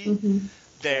security. cool. Mm-hmm.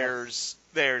 There's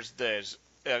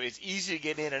it's easy to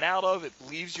get in and out of. It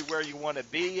leaves you where you want to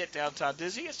be at Downtown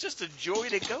Disney. It's just a joy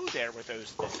to go there with those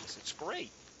things. It's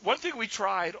great. One thing we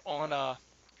tried on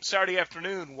Saturday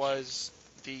afternoon was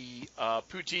the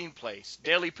poutine place,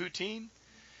 Daily Poutine,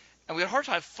 and we had a hard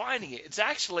time finding it. It's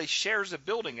actually shares a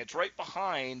building. It's right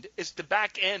behind. It's the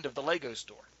back end of the Lego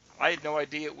store. I had no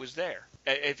idea it was there.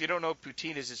 If you don't know what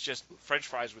poutine is, it's just French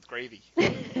fries with gravy.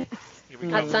 Here we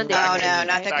Not go. Sunday. Oh, no,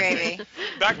 not the gravy.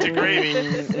 Back to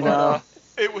gravy. No.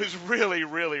 It was really,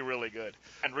 really, really good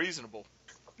and reasonable.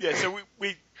 Yeah, so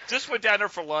we just went down there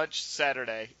for lunch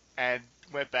Saturday and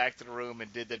went back to the room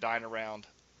and did the Dine-Around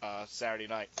Saturday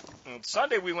night. And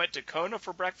Sunday we went to Kona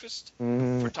for breakfast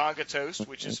for Tonga Toast,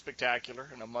 which is spectacular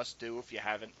and a must-do if you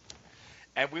haven't.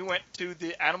 And we went to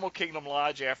the Animal Kingdom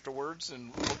Lodge afterwards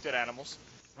and looked at animals.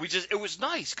 It was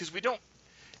nice because we don't,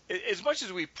 as much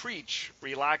as we preach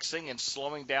relaxing and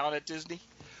slowing down at Disney,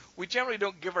 we generally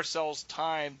don't give ourselves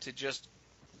time to just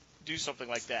do something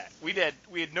like that. We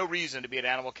had no reason to be at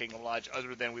Animal Kingdom Lodge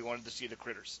other than we wanted to see the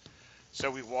critters.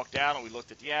 So we walked down and we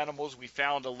looked at the animals. We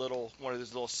found one of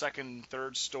those little second,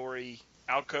 third story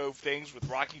alcove things with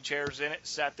rocking chairs in it,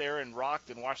 sat there and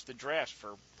rocked and watched the giraffes for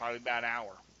probably about an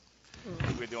hour.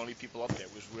 We were the only people up there.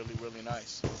 It was really, really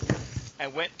nice.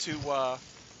 And went to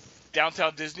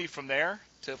Downtown Disney from there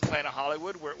to Planet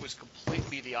Hollywood, where it was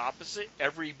completely the opposite.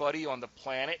 Everybody on the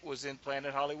planet was in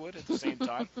Planet Hollywood at the same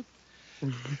time.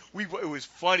 It was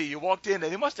funny. You walked in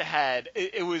and they must have had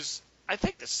it was, I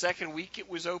think, the second week it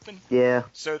was open. Yeah.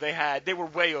 So they were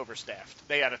way overstaffed.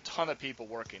 They had a ton of people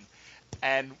working,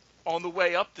 and on the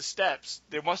way up the steps,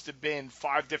 there must have been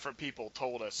 5 different people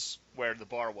told us where the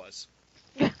bar was,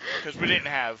 because we didn't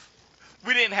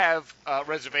have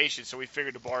reservations, so we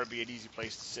figured the bar would be an easy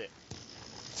place to sit.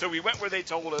 So we went where they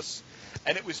told us,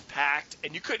 and it was packed,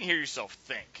 and you couldn't hear yourself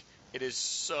think. It is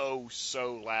so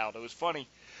loud. It was funny.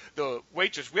 The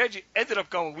waitress,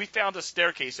 we found a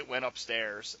staircase that went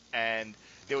upstairs, and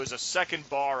there was a second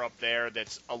bar up there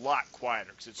that's a lot quieter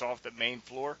because it's off the main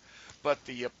floor. But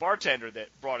the bartender that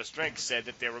brought us drinks said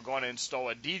that they were going to install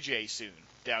a DJ soon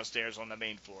downstairs on the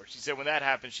main floor. She said when that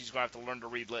happens, she's going to have to learn to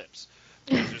read lips,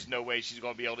 because there's no way she's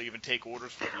going to be able to even take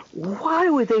orders from people. Why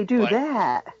would they do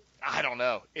that? I don't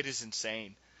know. It is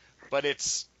insane. But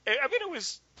it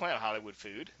was Planet Hollywood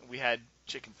food. We had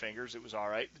chicken fingers. It was all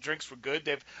right. The drinks were good.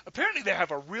 Apparently they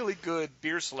have a really good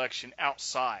beer selection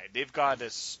outside. They've got a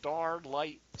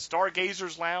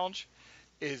Stargazers Lounge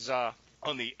is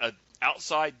on the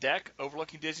outside deck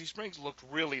overlooking Disney Springs. Looked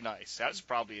really nice. That's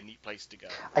probably a neat place to go.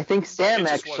 I think Sam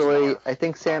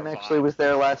actually was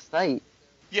there last night.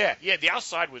 Yeah. The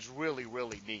outside was really,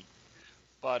 really neat.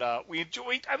 But we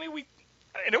enjoyed. I mean,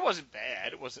 and it wasn't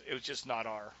bad. It was just not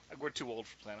we're too old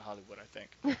for Planet Hollywood, I think.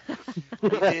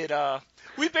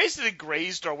 We basically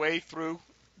grazed our way through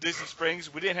Disney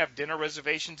Springs. We didn't have dinner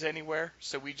reservations anywhere,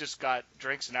 so we just got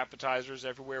drinks and appetizers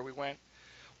everywhere we went.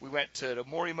 We went to the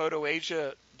Morimoto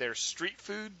Asia. Their street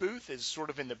food booth is sort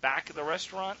of in the back of the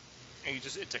restaurant, and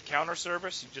it's a counter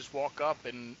service. You just walk up,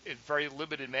 and it's a very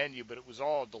limited menu, but it was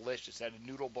all delicious. It had a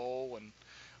noodle bowl, and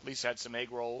at least had some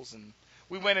egg rolls, and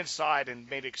we went inside and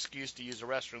made an excuse to use the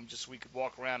restroom just so we could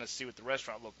walk around and see what the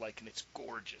restaurant looked like, and it's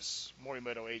gorgeous.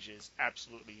 Morimoto Asia is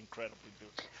absolutely incredibly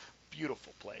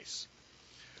beautiful place.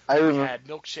 We had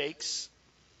milkshakes.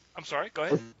 I'm sorry, go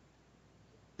ahead.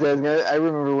 I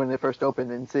remember when they first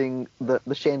opened and seeing the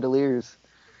chandeliers.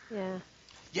 Yeah.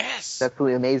 Yes.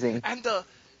 Absolutely amazing. And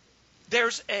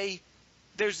there's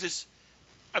this,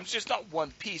 it's just not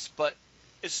one piece, but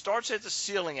it starts at the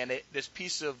ceiling, and this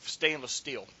piece of stainless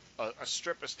steel a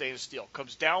strip of stainless steel,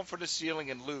 comes down from the ceiling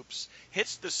and loops,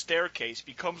 hits the staircase,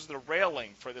 becomes the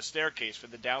railing for the staircase for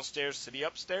the downstairs to the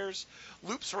upstairs,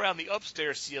 loops around the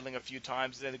upstairs ceiling a few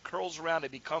times, and then it curls around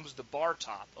and becomes the bar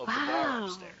top of the bar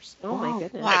upstairs. Oh my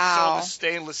goodness! Wow. And so Wow. the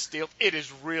stainless steel, it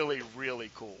is really,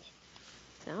 really cool.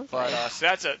 Sounds But like.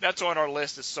 so that's on our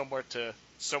list as somewhere to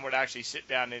actually sit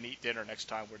down and eat dinner next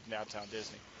time we're in downtown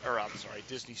Disney, or I'm sorry,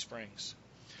 Disney Springs.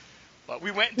 But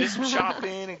we went and did some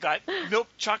shopping and got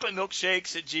chocolate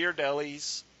milkshakes at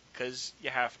Ghirardelli's because you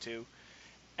have to.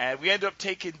 And we ended up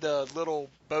taking the little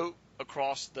boat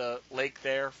across the lake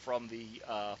there from the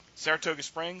Saratoga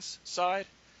Springs side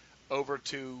over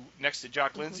to next to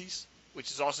Jock Lindsay's, which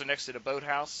is also next to the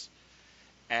boathouse.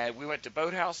 And we went to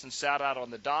Boathouse and sat out on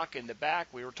the dock in the back.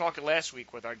 We were talking last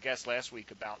week with our guest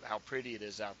about how pretty it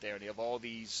is out there. And you have all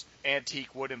these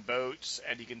antique wooden boats,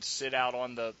 and you can sit out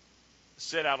on the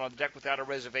deck without a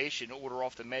reservation, order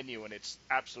off the menu, and it's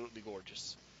absolutely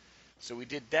gorgeous. So we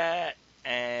did that,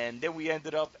 and then we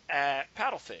ended up at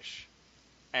Paddlefish,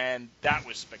 and that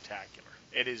was spectacular.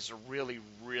 It is a really,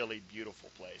 really beautiful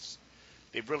place.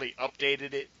 They've really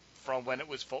updated it from when it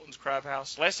was Fulton's Crab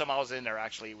House. Last time I was in there,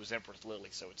 actually, it was Empress Lily,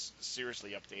 so it's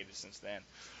seriously updated since then.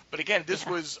 But again, this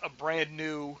was a brand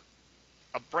new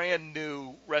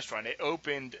restaurant. It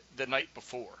opened the night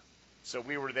before, so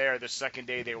we were there the second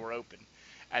day they were open,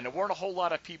 and there weren't a whole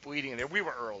lot of people eating there. We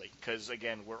were early because,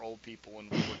 again, we're old people, and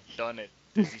we were done at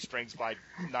Disney Springs by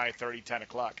 9:30, 10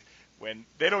 o'clock. When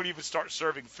they don't even start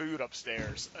serving food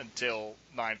upstairs until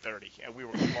 9:30, and we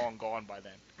were long gone by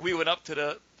then. We went up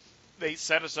to they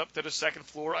set us up to the second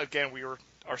floor. Again,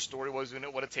 our story was we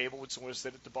didn't want a table with someone to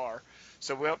sit at the bar.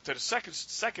 So we went up to the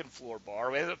second floor bar.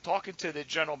 We ended up talking to the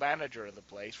general manager of the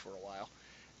place for a while,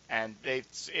 and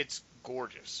it's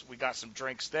gorgeous. We got some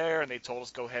drinks there, and they told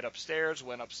us go head upstairs.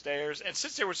 Went upstairs, and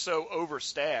since they were so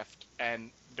overstaffed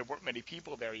and there weren't many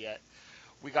people there yet,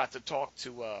 we got to talk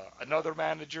to another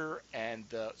manager and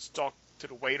talk to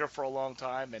the waiter for a long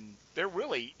time, and they're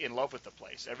really in love with the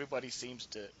place. Everybody seems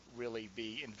to really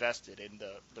be invested in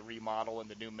the remodel and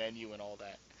the new menu and all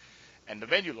that. And the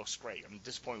menu looks great. I'm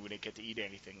disappointed we didn't get to eat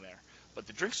anything there. But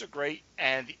the drinks are great,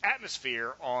 and the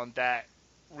atmosphere on that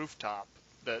rooftop,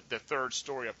 the third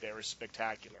story up there, is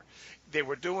spectacular. They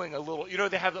were doing a little,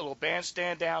 they have that little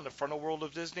bandstand down in front of World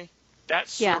of Disney?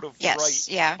 That's sort of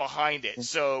right behind it.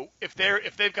 So if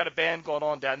they've got a band going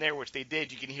on down there, which they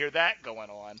did, you can hear that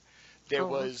going on. There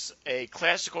was a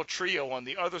classical trio on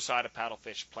the other side of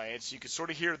Paddlefish playing, so you could sort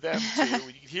of hear them too. You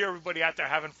could hear everybody out there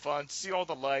having fun, see all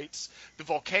the lights. The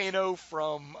volcano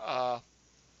from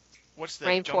what's the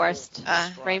Rainforest?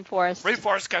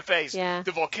 Rainforest Cafes. Yeah.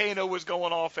 The volcano was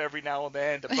going off every now and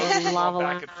then. The boat was going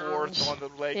back and forth on the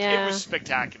lake. Yeah. It was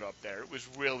spectacular up there. It was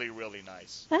really, really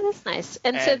nice. That is nice.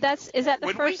 And so is that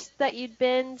the first that you'd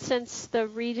been since the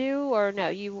redo, or no?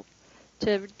 You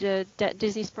to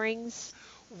Disney Springs?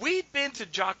 We'd been to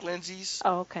Jock Lindsay's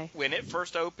when it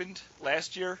first opened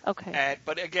last year. Okay.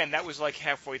 But again, that was like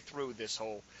halfway through this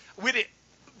whole. There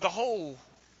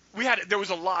was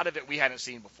a lot of it we hadn't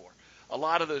seen before. A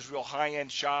lot of those real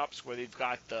high-end shops where they've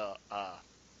got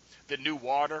the new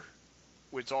water,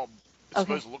 which it's all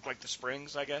supposed to look like the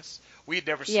springs, I guess. We had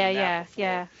never seen that before.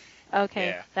 Yeah. Okay,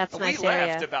 yeah. That's and nice we area.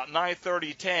 left about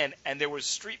 9:30, 10, and there was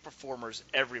street performers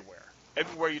everywhere.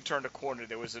 Everywhere you turned a corner,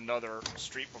 there was another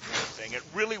street performer thing. It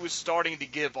really was starting to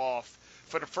give off,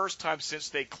 for the first time since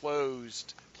they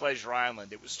closed Pleasure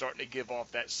Island, it was starting to give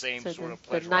off that same sort of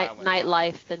Pleasure Island. The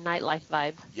nightlife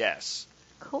vibe. Yes.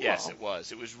 Cool. Yes, it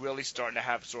was. It was really starting to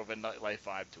have sort of a nightlife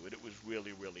vibe to it. It was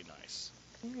really, really nice.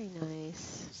 Very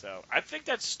nice. So I think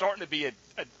that's starting to be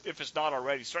if it's not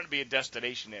already, starting to be a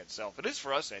destination in itself. It is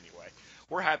for us anyway.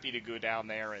 We're happy to go down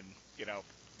there and,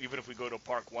 even if we go to a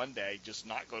park one day, just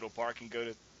not go to a park and go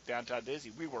to downtown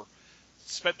Disney. We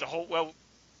spent the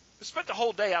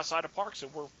whole day outside of parks,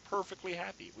 and we're perfectly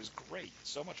happy. It was great.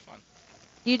 So much fun.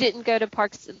 You didn't go to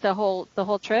parks the whole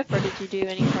trip, or did you do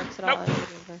any parks at all?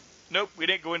 Nope, we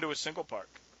didn't go into a single park.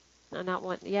 No, not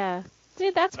one. Yeah.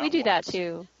 Dude, we do that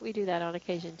too. We do that on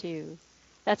occasion too.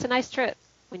 That's a nice trip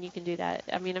when you can do that.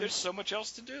 I mean, there's so much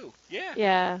else to do.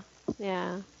 Yeah.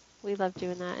 Yeah. We love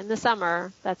doing that. In the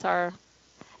summer,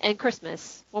 and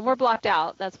Christmas. When we're blocked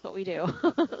out, that's what we do.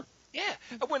 Yeah.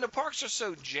 And when the parks are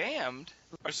so jammed,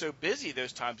 or so busy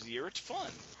those times of the year, it's fun.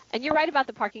 And you're right about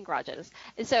the parking garages.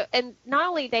 And not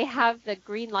only they have the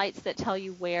green lights that tell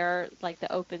you where like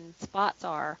the open spots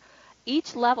are,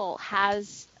 each level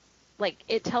has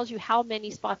it tells you how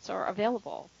many spots are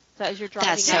available. So as you're driving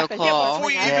That's so up, as cool. you're Before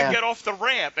going you up, even get off the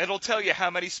ramp, it'll tell you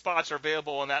how many spots are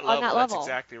available on that level. That's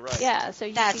exactly right. Yeah, so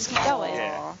you That's can keep going.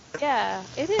 Yeah. Yeah,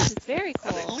 it is. It's very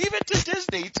I mean, cool. leave it to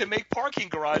Disney to make parking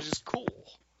garages cool.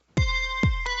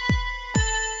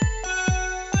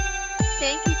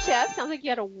 Thank you, Chef. Sounds like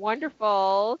you had a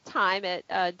wonderful time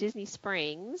at Disney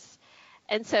Springs.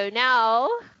 And so now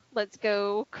let's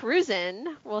go cruising.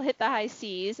 We'll hit the high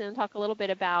seas and talk a little bit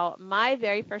about my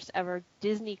very first ever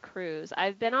Disney cruise.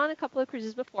 I've been on a couple of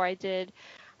cruises before. I did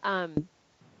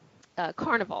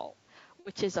Carnival,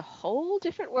 which is a whole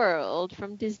different world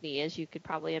from Disney, as you could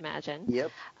probably imagine.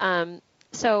 Yep.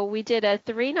 So we did a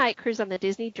 3-night cruise on the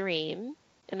Disney Dream,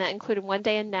 and that included 1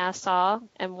 day in Nassau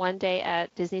and 1 day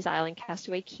at Disney's Island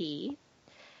Castaway Cay.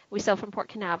 We sailed from Port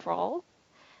Canaveral.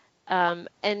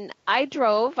 And I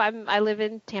drove. I live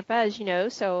in Tampa, as you know,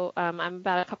 so I'm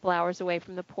about a couple hours away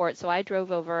from the port. So I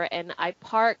drove over and I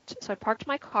parked. So I parked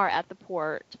my car at the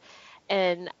port,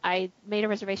 and I made a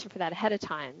reservation for that ahead of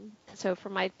time. So for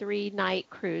my 3-night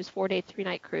cruise, 4-day,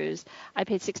 3-night cruise, I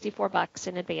paid $64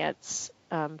 in advance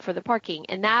for the parking,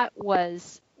 and that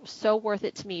was so worth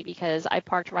it to me because I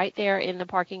parked right there in the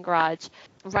parking garage,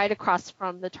 right across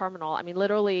from the terminal. I mean,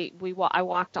 literally, I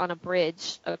walked on a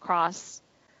bridge across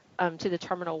to the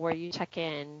terminal where you check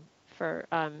in for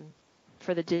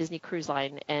the Disney Cruise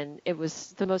Line, and it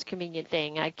was the most convenient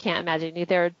thing. I can't imagine.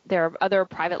 There are other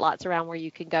private lots around where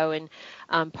you can go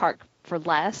and park for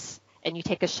less, and you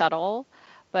take a shuttle.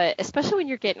 But especially when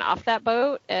you're getting off that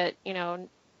boat at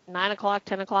 9 o'clock,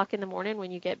 10 o'clock in the morning when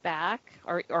you get back,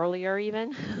 or earlier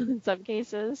even in some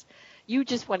cases, you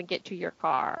just want to get to your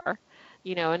car,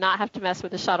 and not have to mess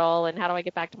with the shuttle and how do I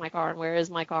get back to my car and where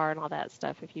is my car and all that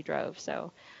stuff if you drove.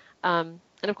 So, and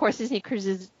of course Disney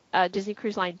Cruise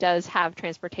Line does have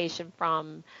transportation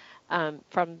from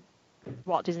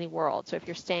Walt Disney World. So if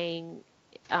you're staying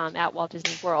at Walt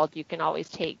Disney World, you can always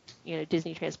take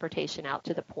Disney transportation out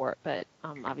to the port. But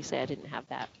obviously I didn't have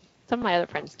that. Some of my other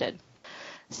friends did.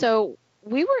 So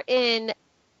we were in,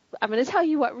 I'm going to tell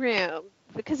you what room,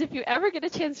 because if you ever get a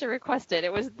chance to request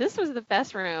it, this was the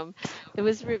best room. It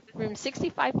was room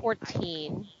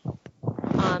 6514.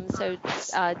 So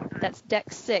that's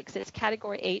deck 6. It's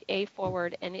category 8A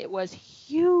forward, and it was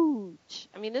huge.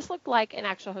 I mean, this looked like an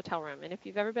actual hotel room. And if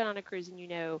you've ever been on a cruise and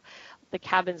the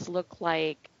cabins look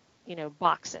like,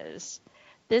 boxes.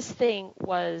 This thing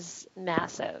was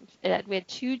massive. We had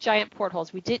 2 giant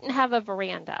portholes. We didn't have a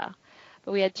veranda,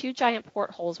 but we had 2 giant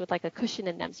portholes with like a cushion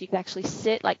in them, so you could actually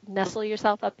sit, like nestle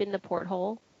yourself up in the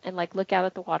porthole and like look out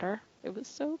at the water. It was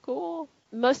so cool.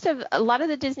 A lot of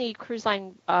the Disney Cruise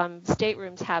Line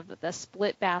staterooms have the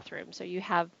split bathroom, so you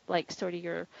have like sort of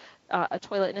your a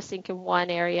toilet and a sink in one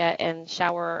area and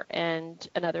shower and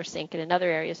another sink in another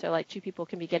area, so like 2 people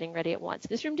can be getting ready at once.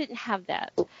 This room didn't have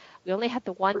that. We only had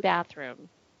the 1 bathroom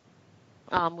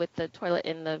with the toilet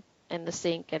in the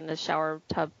sink and the shower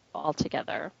tub all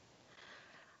together.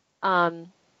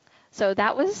 So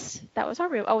that was our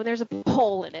room. Oh, and there's a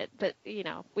pole in it, but we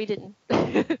didn't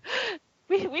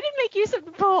we didn't make use of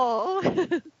the pole.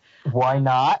 Why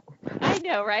not? I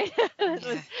know, right?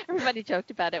 Everybody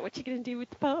joked about it. What you gonna do with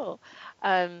the pole?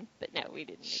 But no, we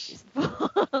didn't make use of the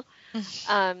pole.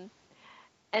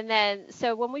 And then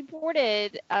so when we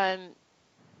boarded,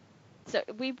 so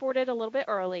we boarded a little bit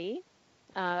early.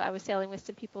 I was sailing with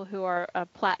some people who are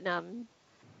platinum.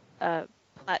 What's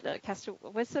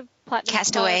the platinum?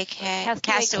 Castaway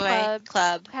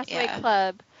Club. Castaway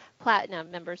Club platinum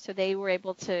members, so they were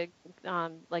able to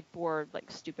board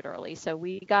stupid early. So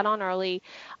we got on early,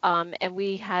 and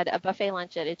we had a buffet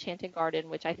lunch at Enchanted Garden,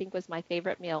 which I think was my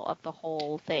favorite meal of the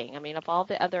whole thing. I mean, of all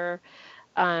the other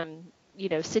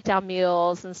sit down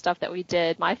meals and stuff that we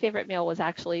did, my favorite meal was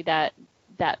actually that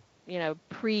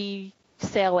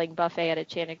pre-sailing buffet at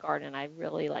Enchanted Garden. I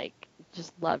really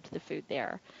just loved the food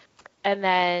there. And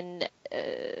then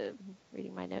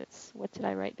reading my notes, what did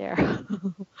I write there?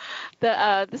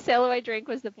 The sail away drink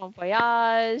was the Bon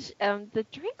Voyage. The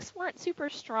drinks weren't super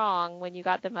strong when you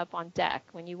got them up on deck.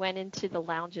 When you went into the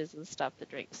lounges and stuff, the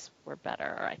drinks were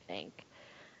better, I think.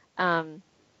 And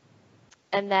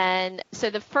then,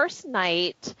 so the first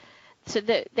night,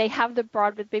 they have the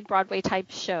big Broadway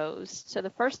type shows. So the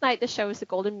first night the show was the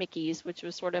Golden Mickeys, which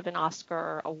was sort of an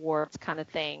Oscar awards kind of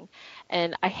thing.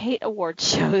 And I hate award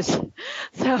shows.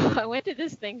 So I went to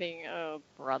this thing thinking, oh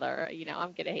brother, I'm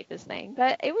going to hate this thing.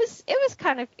 But it was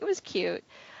cute.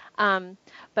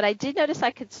 But I did notice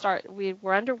we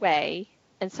were underway.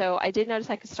 And so I did notice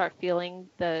I could start feeling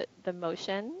the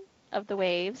motion of the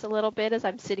waves a little bit as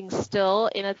I'm sitting still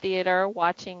in a theater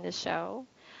watching the show.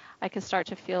 I could start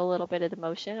to feel a little bit of the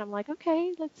motion. I'm like,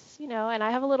 okay, let's, and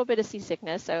I have a little bit of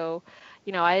seasickness, so,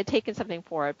 I had taken something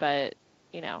for it, but,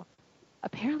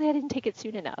 apparently I didn't take it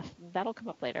soon enough. That'll come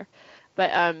up later.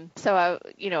 But so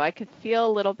I could feel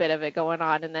a little bit of it going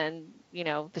on, and then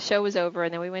the show was over,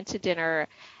 and then we went to dinner,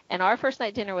 and our first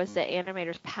night dinner was the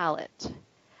Animator's Palette.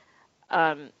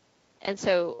 And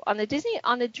so on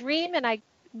the Dream, and I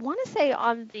want to say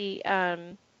on the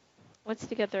what's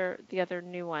the other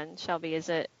new one, Shelby? Is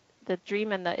it the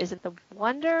Dream and is it the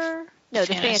Wonder? No,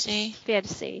 Fantasy. The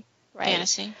Fantasy, right?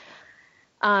 Fantasy.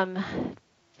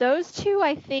 Those two,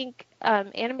 I think,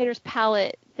 Animator's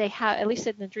Palette, they have, at least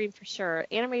in the Dream for sure,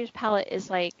 Animator's Palette is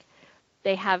like,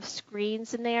 they have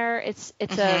screens in there. It's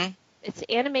it's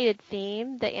animated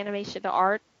theme, the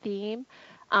art theme,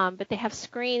 but they have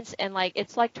screens, and like,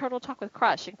 it's like Turtle Talk with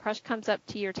Crush, and Crush comes up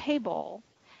to your table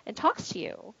and talks to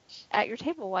you at your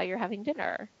table while you're having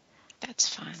dinner. That's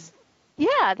fun.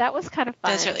 Yeah, that was kind of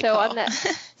fun. That's really so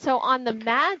cool. On the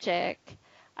Magic,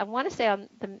 I want to say on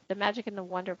the Magic and the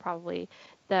Wonder, probably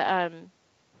the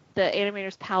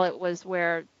Animator's Palette was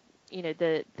where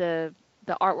the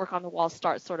artwork on the wall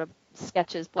starts sort of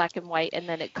sketches black and white, and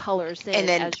then it colors in, and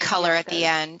then color at goes. the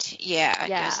end. Yeah, it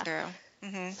Yeah. goes through.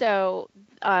 Mm-hmm. So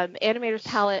Animator's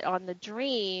Palette on the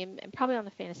Dream, and probably on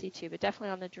the Fantasy too, but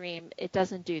definitely on the Dream, it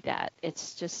doesn't do that.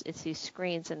 It's these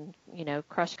screens, and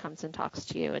Crush comes and talks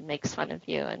to you and makes fun of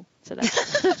you, and so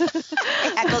that's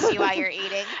It heckles you while you're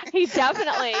eating. He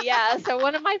definitely, yeah. So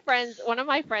one of my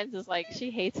friends is like, she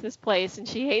hates this place, and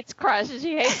she hates Crush, and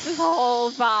she hates this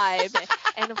whole vibe.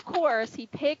 And of course, he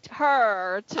picked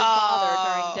her to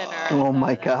bother during dinner. Oh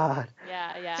my God.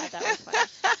 Yeah, that was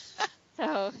funny.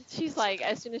 So she's like,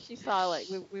 as soon as she saw, like,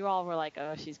 we all were like,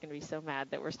 oh, she's going to be so mad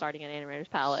that we're starting an Animator's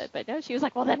Palette. But no, she was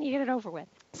like, well, then you get it over with.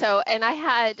 So, and I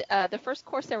had, the first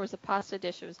course there was a pasta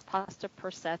dish. It was pasta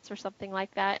persets or something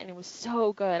like that. And it was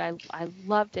so good. I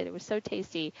loved it. It was so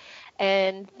tasty.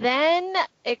 And then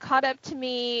it caught up to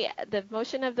me. The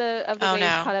motion of the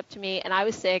waves caught up to me. And I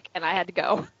was sick, and I had to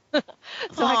go.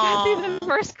 So I got through the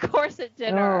first course at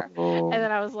dinner, and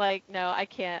then I was like, no, I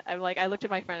can't. I'm like, I looked at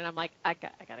my friend, and I'm like, I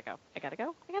gotta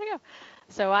go.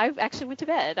 So I actually went to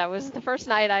bed. That was the first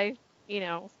night I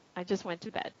just went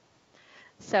to bed.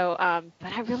 So,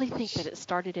 but I really think that it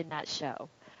started in that show.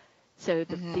 So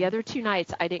the other two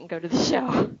nights I didn't go to the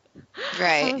show.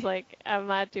 Right. I was like, I'm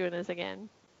not doing this again.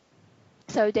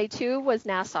 So day 2 was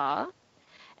Nassau,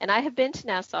 and I have been to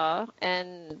Nassau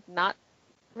and not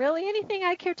really anything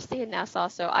I cared to see in Nassau,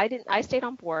 so I stayed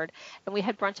on board, and we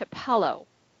had brunch at Palo,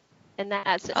 and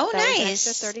nice. That was an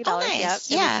extra $30. Nice.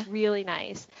 Yep, yeah, it was really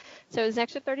nice. So it was an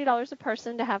extra $30 a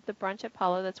person to have the brunch at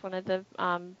Palo. That's one of the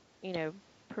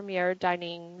premier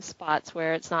dining spots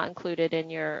where it's not included in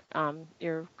your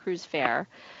cruise fare,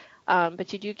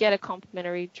 but you do get a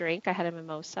complimentary drink. I had a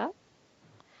mimosa.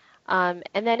 And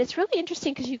then it's really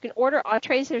interesting because you can order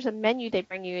entrees. There's a menu they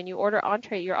bring you, and you order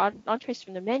your entrees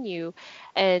from the menu,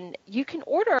 and you can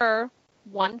order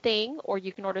one thing, or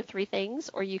you can order 3 things,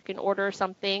 or you can order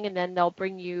something and then they'll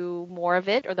bring you more of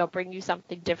it, or they'll bring you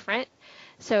something different.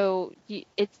 So you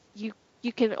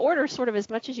can order sort of as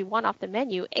much as you want off the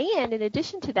menu, and in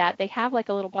addition to that, they have like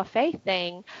a little buffet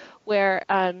thing where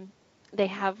they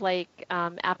have like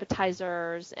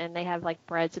appetizers, and they have like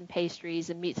breads and pastries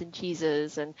and meats and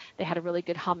cheeses, and they had a really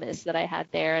good hummus that I had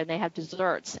there, and they have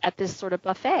desserts at this sort of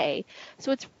buffet.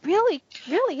 So it's really,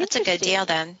 really interesting. That's a good deal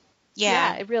then.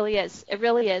 Yeah, it really is. It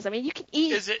really is. I mean, you can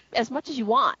eat as much as you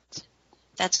want.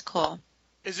 That's cool.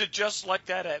 Is it just like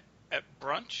that at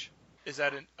brunch? Is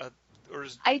that or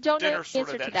is I don't dinner know the sort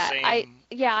answer of that to that. same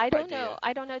I don't idea? know.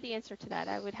 I don't know the answer to that.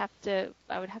 I would have to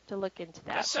look into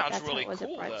that. That sounds That's really how it was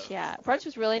cool, at brunch. though. Yeah, brunch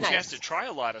was really You nice. have to try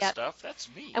a lot of stuff. That's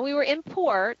neat. And we were in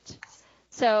port,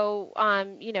 so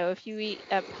if you eat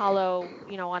at Palo,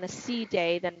 on a sea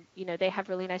day, then they have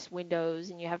really nice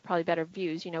windows, and you have probably better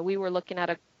views.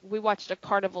 We watched a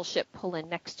Carnival ship pull in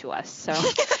next to us, so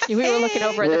we were looking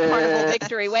over at the Carnival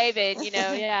Victory waving,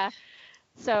 yeah.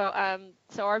 So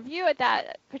our view at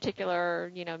that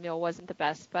particular, meal wasn't the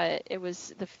best, but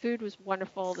the food was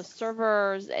wonderful. The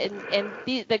servers and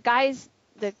the guys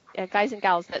and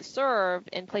gals that serve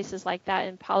in places like that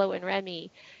in Palo and Remy,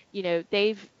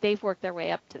 they've worked their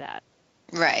way up to that.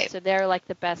 Right. So they're like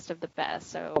the best of the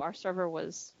best. So our server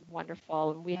was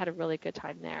wonderful, and we had a really good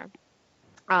time there.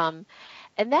 And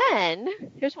then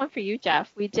here's one for you,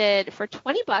 Jeff. We did, for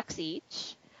 $20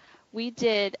 each, we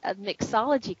did a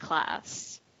mixology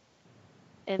class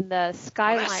in the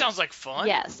Skyline. Oh, that sounds like fun.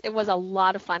 Yes, it was a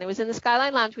lot of fun. It was in the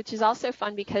Skyline Lounge, which is also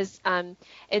fun because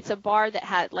it's a bar that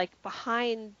had, like,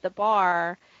 behind the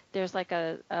bar, there's like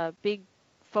a big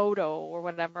photo or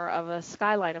whatever of a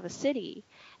skyline of a city,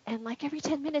 and like every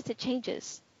 10 minutes it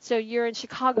changes. So you're in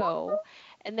Chicago,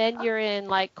 and then you're in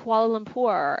like Kuala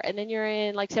Lumpur, and then you're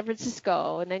in like San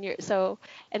Francisco, and then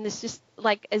and it's just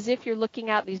like as if you're looking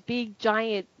out these big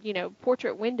giant,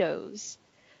 portrait windows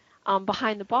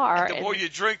behind the bar. And the more you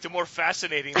drink, the more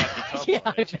fascinating that becomes. Yeah,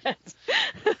 I bet.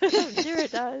 I'm sure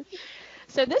it does.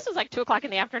 So this was like 2:00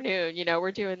 in the afternoon.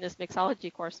 We're doing this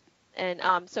mixology course, and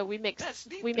so we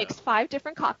mixed 5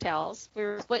 different cocktails. We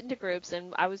were split into groups,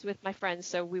 and I was with my friends,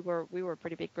 so we were a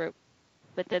pretty big group.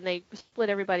 But then they split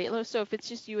everybody. So if it's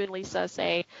just you and Lisa,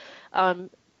 say,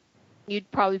 you'd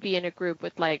probably be in a group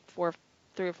with like 3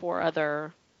 or 4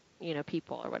 other,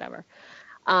 people or whatever.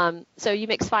 So you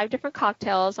mix 5 different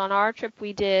cocktails. On our trip,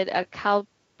 we did a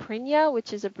caipirinha,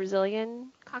 which is a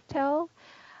Brazilian cocktail,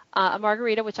 a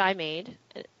margarita, which I made,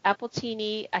 an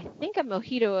appletini, I think a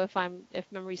mojito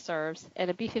if memory serves, and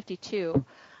a B52,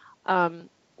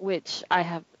 which I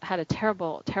have had a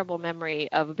terrible, terrible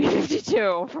memory of a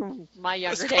B52 from my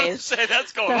younger days. Say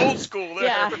that's going old school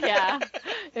there. Yeah.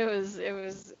 It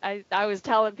was. I was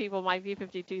telling people my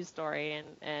B52 story,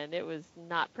 and it was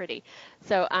not pretty.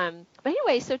 So, but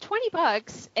anyway, so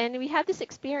 $20, and we had this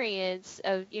experience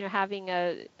of having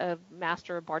a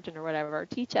master or bartender or whatever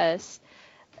teach us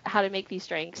how to make these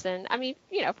drinks. And I mean,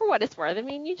 for what it's worth, I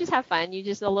mean, you just have fun. You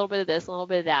just a little bit of this, a little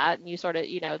bit of that, and you sort of,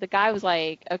 the guy was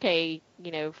like, okay,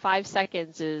 5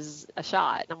 seconds is a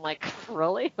shot. And I'm like,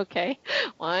 really? Okay.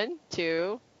 1,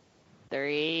 2,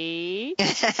 3, 4.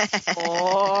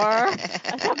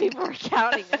 That's how people were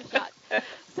counting their shots.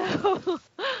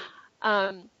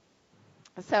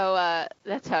 So,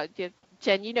 that's how,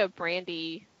 Jen,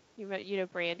 Brandy, you know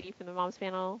Brandy from the Moms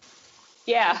Panel?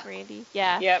 Yeah. Brandy.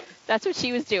 Yeah. Yep. That's what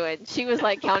she was doing. She was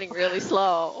like counting really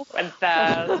slow.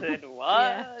 1001.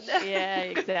 Yeah,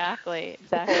 exactly.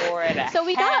 4.5. So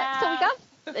we got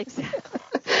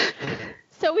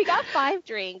So we got 5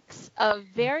 drinks of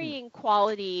varying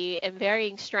quality and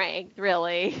varying strength,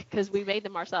 really, because we made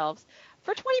them ourselves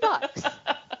for $20.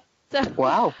 So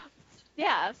Wow.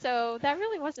 Yeah, so that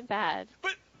really wasn't bad.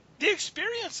 But the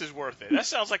experience is worth it. That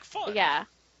sounds like fun. Yeah.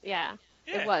 Yeah.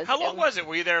 It was. How long was it?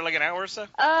 Were you there like an hour or so?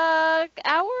 Hour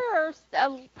or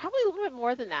probably a little bit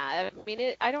more than that. I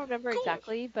mean, I don't remember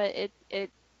exactly, but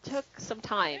it took some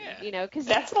time, because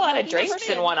that's a lot of drinks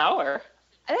in 1 hour.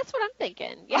 That's what I'm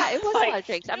thinking. Yeah, it was a lot of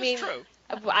drinks. I mean, true.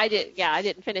 I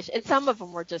didn't finish, and some of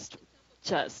them were just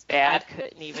bad. I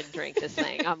couldn't even drink this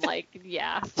thing. I'm like,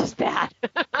 yeah, just bad.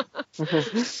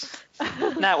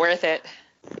 Not worth it.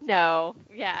 No,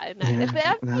 yeah,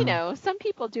 but, some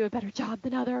people do a better job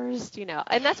than others,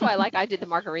 and that's why I did the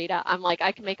margarita. I'm like,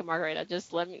 I can make a margarita,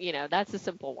 just let me, that's a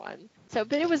simple one. So,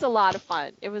 but it was a lot of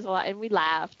fun. It was a lot, and we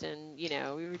laughed, and, we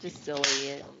were just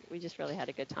silly, and we just really had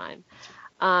a good time.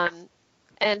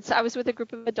 And so I was with a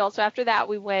group of adults. So after that,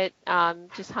 we went,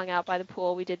 just hung out by the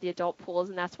pool. We did the adult pools,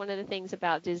 and that's one of the things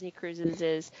about Disney cruises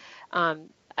is,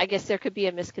 I guess there could be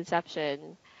a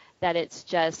misconception that it's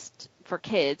just for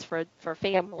kids, for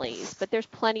families, but there's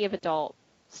plenty of adult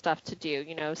stuff to do.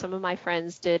 Some of my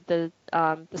friends did the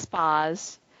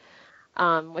spas,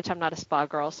 which I'm not a spa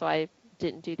girl, so I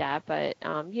didn't do that. But,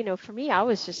 for me, I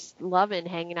was just loving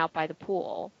hanging out by the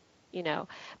pool,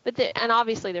 But and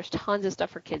obviously there's tons of stuff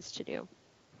for kids to do.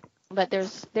 But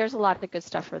there's a lot of good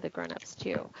stuff for the grown-ups,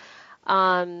 too.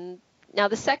 Now,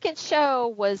 the second show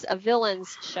was a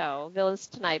Villains show, Villains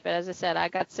Tonight. But as I said, I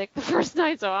got sick the first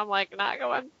night, so I'm like, not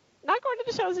going to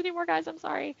the shows anymore, guys. I'm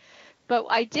sorry. But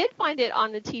I did find it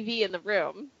on the TV in the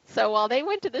room. So while they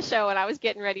went to the show and I was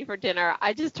getting ready for dinner,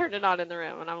 I just turned it on in the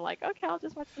room. And I'm like, okay, I'll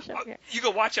just watch the show here. You go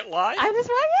watch it live? I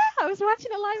was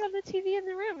watching it live on the TV in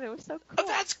the room. It was so cool. Oh,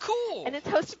 that's cool. And it's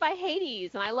hosted by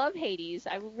Hades, and I love Hades.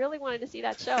 I really wanted to see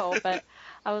that show, but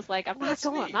I was like, I'm not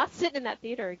sitting in that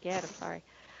theater again. I'm sorry.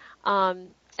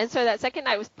 And so that second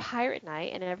night was Pirate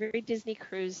Night, and every Disney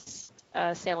cruise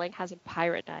sailing has a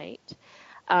Pirate Night.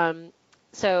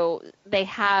 So they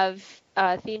have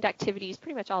themed activities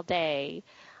pretty much all day.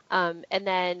 And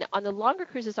then on the longer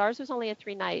cruises, ours was only a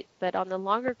 3-night, but on the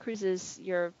longer cruises,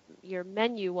 your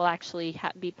menu will actually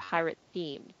be pirate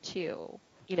themed too.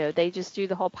 They just do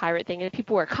the whole pirate thing, and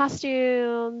people wear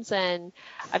costumes, and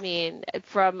I mean,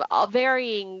 from all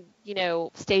varying,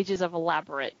 stages of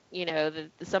elaborate.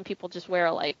 Some people just wear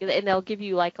and they'll give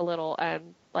you like a little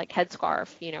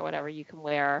headscarf, whatever you can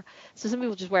wear. So some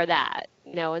people just wear that,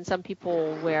 and some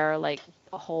people wear like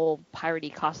a whole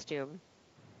piratey costume.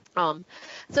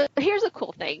 So here's a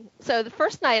cool thing. So the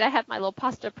first night I had my little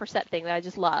pasta per-set thing that I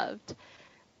just loved.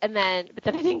 But then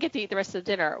I didn't get to eat the rest of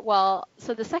the dinner. Well,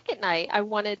 so the second night I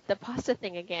wanted the pasta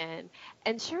thing again.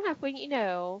 And sure enough, when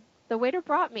the waiter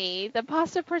brought me the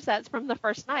pasta presets from the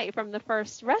first night, from the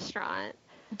first restaurant.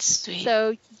 Sweet.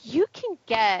 So you can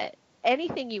get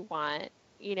anything you want.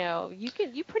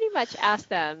 You pretty much ask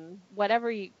them whatever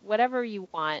you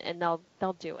want, and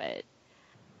they'll do it.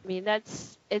 I mean,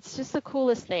 it's just the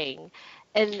coolest thing.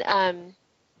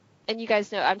 And you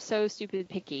guys know I'm so stupid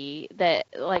picky that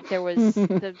like there was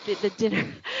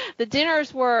the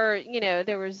dinners were,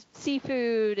 there was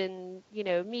seafood and,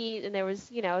 meat, and there was,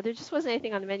 there just wasn't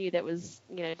anything on the menu that was,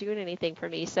 doing anything for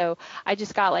me. So I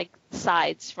just got like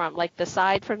sides from like the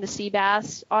side from the sea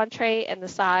bass entree and the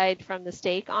side from the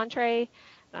steak entree.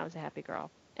 And I was a happy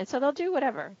girl. And so they'll do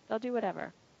whatever.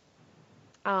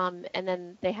 And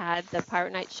then they had the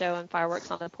Pirate Night show and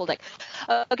fireworks on the pool deck.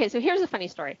 Okay, so here's a funny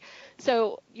story.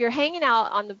 So you're hanging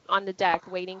out on the deck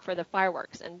waiting for the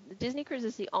fireworks, and the Disney Cruise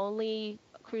is the only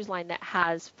cruise line that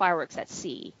has fireworks at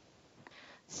sea.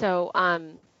 So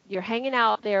you're hanging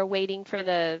out there waiting for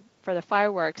the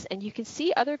fireworks, and you can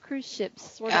see other cruise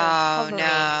ships sort of hovering.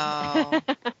 No.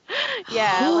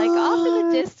 Yeah, like off in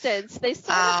the distance, they sort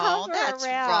of hover that's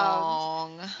around.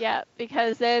 wrong. Yeah,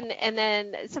 because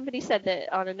then somebody said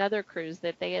that on another cruise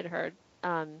that they had heard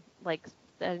like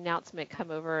an announcement come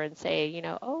over and say,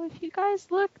 oh, if you guys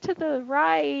look to the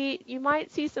right, you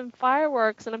might see some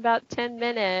fireworks in about 10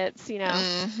 minutes,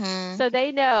 Mm-hmm. So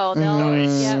they know.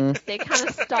 They kind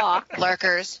of stalk.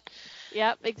 Lurkers.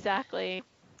 Yep, exactly.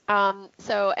 And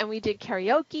we did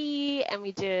karaoke, and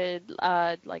we did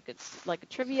like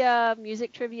a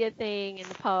music trivia thing in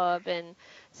the pub, and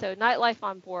so nightlife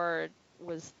on board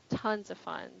was tons of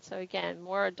fun. So again,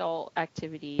 more adult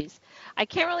activities. I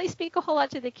can't really speak a whole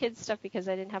lot to the kids stuff because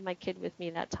I didn't have my kid with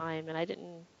me that time, and I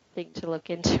didn't think to look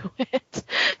into it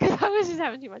because I was just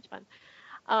having too much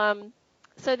fun.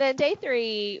 So then day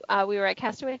 3, we were at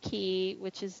Castaway Cay,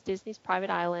 which is Disney's private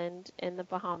island in the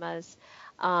Bahamas.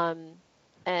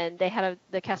 And they had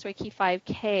the Castaway Cay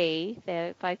 5K. They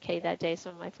had a 5K that day.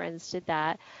 Some of my friends did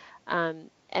that.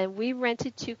 And we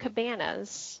rented 2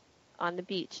 cabanas on the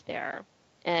beach there.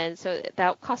 And so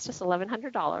that cost us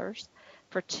 $1,100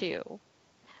 for 2.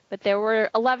 But there were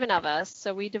 11 of us,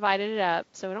 so we divided it up.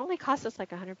 So it only cost us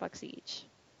like $100 each.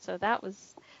 So that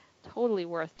was totally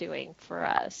worth doing for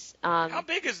us. How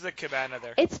big is the cabana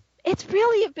there? It's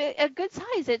really a good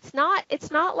size. It's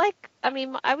not like, I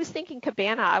mean, I was thinking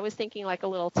cabana. I was thinking like a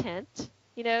little tent,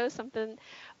 something,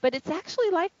 but it's actually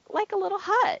like a little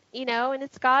hut, and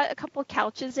it's got a couple of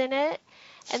couches in it,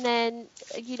 and then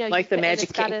like the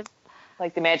Magic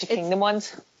Kingdom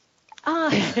ones.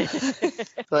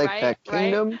 Like the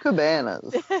Kingdom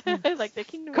Cabanas. Like the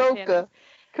Kingdom Cabanas.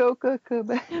 Coca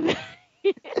Cabana.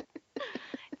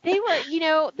 They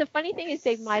were, the funny thing is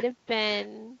they might have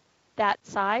been that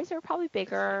size or probably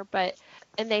bigger,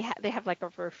 and they have like a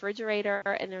refrigerator,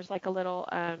 and there's like a little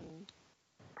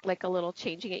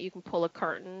changing it. You can pull a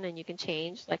curtain and you can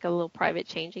change, like a little private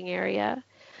changing area.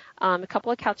 A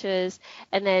couple of couches,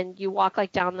 and then you walk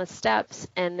like down the steps,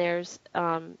 and there's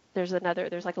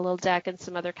like a little deck and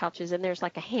some other couches, and there's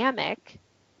like a hammock.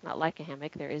 Not like a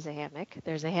hammock, there is a hammock.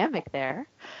 There's a hammock there.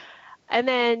 And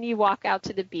then you walk out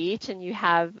to the beach, and you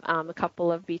have a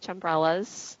couple of beach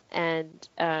umbrellas and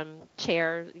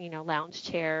chairs, lounge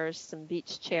chairs, some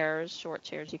beach chairs, short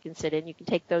chairs you can sit in. You can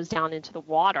take those down into the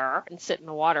water and sit in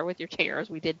the water with your chairs.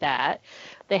 We did that.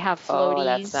 They have floaties. Oh,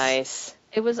 that's nice.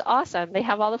 It was awesome. They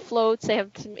have all the floats. They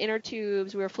have some inner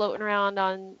tubes. We were floating around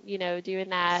on, doing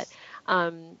that.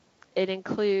 It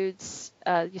includes,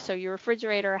 so your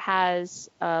refrigerator has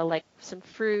like some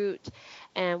fruit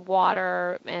and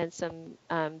water and some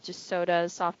just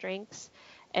sodas, soft drinks,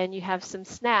 and you have some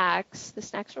snacks. The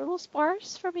snacks are a little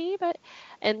sparse for me,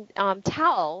 and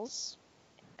towels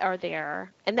are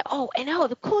there. And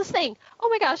the coolest thing, oh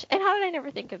my gosh, and how did I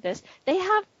never think of this? They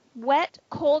have wet,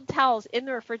 cold towels in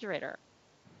the refrigerator.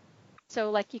 So,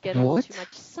 like, you get a little too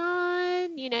much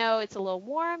sun, it's a little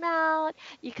warm out.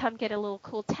 You come get a little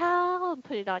cool towel and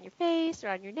put it on your face or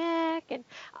on your neck. And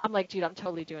I'm like, dude, I'm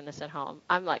totally doing this at home.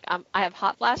 I'm like, I have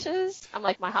hot flashes. I'm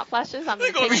like, my hot flashes. I'm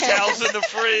going to be towels in the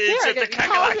fridge at the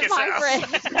Kakalakis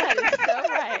house. That is so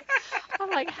right.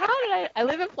 I'm like, how did I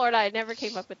live in Florida. I never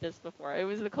came up with this before. It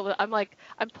was the coolest. I'm like,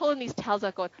 I'm pulling these towels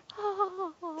out going,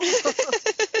 oh,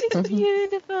 it's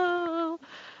beautiful.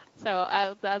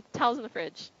 So towels in the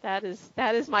fridge. That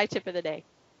is my tip of the day.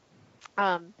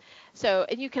 And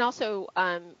you can also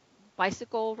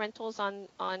bicycle rentals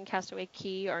on Castaway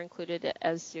Cay are included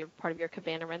as part of your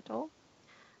cabana rental.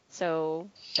 So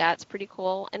that's pretty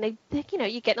cool. And they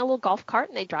you get in a little golf cart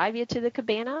and they drive you to the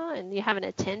cabana, and you have an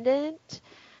attendant,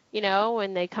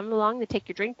 when they come along, they take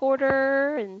your drink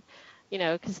order, and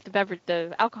because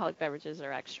the alcoholic beverages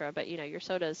are extra, but your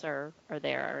sodas are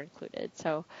included.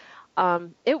 So,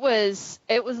 it was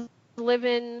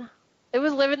living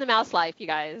the mouse life, you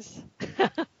guys.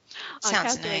 On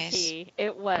Sounds Castaway nice. Cay.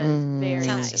 It was very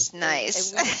Sounds nice. just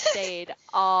nice. And we stayed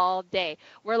all day.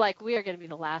 We're like, we are going to be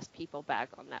the last people back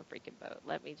on that freaking boat.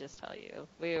 Let me just tell you,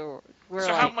 we're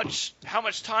So like, how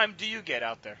much time do you get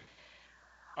out there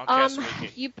on Castaway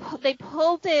Cay? They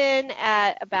pulled in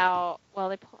at about,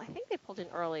 I think they pulled in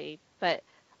early, but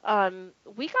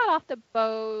we got off the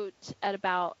boat at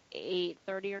about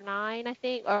 8:30 or 9, I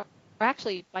think. Or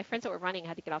actually, my friends that were running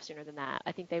had to get off sooner than that.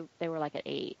 I think they were like at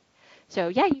 8. So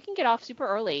yeah, you can get off super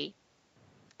early.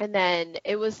 And then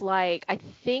it was like, I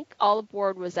think all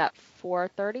aboard was at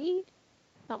 4:30,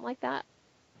 something like that.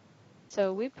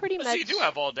 So we pretty much. So you do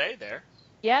have all day there.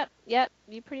 Yep.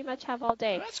 You pretty much have all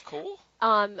day. Oh, that's cool.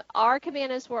 Our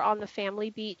cabanas were on the family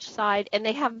beach side, and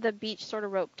they have the beach sort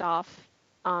of roped off.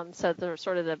 So they're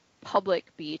sort of the public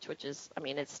beach, which is,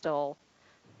 it's still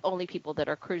only people that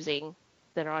are cruising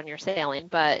that are on your sailing,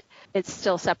 but it's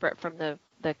still separate from the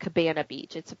cabana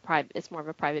beach. It's more of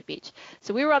a private beach.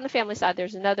 So we were on the family side.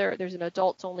 There's an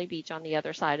adults only beach on the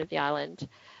other side of the island.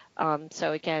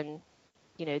 So again,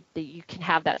 you can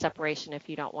have that separation if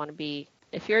you don't want to be.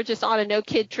 If you're just on a no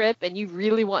kid trip and you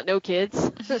really want no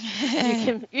kids,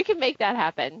 you can make that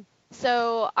happen.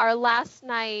 So our last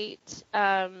night,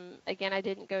 again, I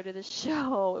didn't go to the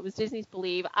show. It was Disney's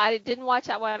Believe. I didn't watch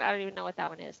that one. I don't even know what that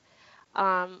one is.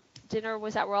 Dinner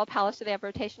was at Royal Palace, so they have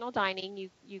rotational dining.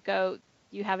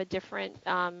 You have a different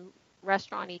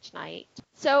restaurant each night.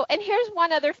 So, and here's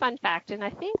one other fun fact, and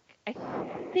I think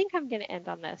I'm going to end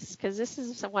on this because this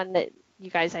is one that you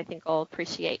guys, I think, will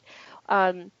appreciate.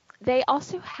 They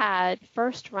also had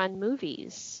first-run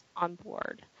movies on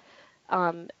board.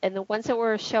 And the ones that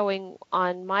were showing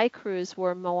on my cruise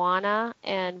were Moana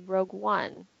and Rogue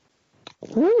One.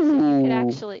 Ooh. So you could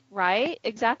actually, right?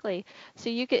 Exactly.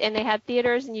 So you could, and they had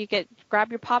theaters, and you could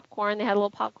grab your popcorn. They had a little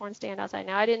popcorn stand outside.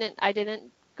 Now I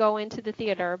didn't go into the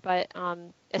theater, but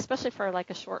especially for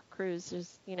like a short cruise,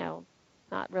 there's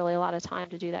not really a lot of time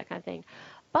to do that kind of thing.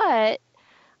 But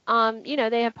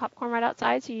they have popcorn right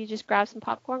outside, so you just grab some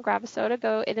popcorn, grab a soda,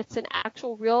 go, and it's an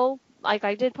actual real, like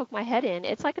I did poke my head in.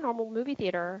 It's like a normal movie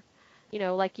theater,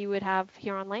 like you would have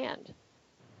here on land.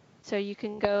 So you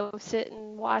can go sit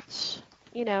and watch,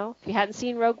 if you hadn't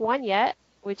seen Rogue One yet,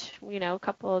 which, a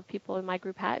couple of people in my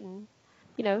group hadn't,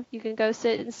 you can go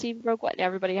sit and see Rogue One.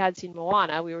 Everybody had seen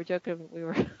Moana. We were joking.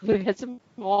 We had some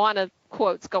Moana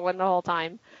quotes going the whole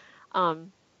time.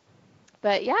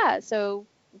 But yeah, so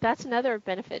that's another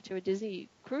benefit to a Disney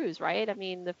cruise, right?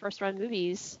 The first run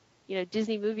movies,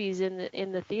 Disney movies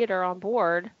in the theater on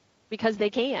board because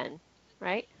they can,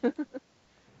 right?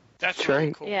 That's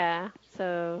really cool. Yeah.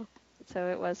 So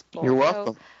it was cool. You're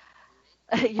welcome.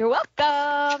 You're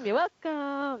welcome. You're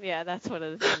welcome. Yeah, that's one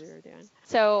of the things we were doing.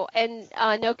 So, and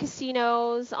no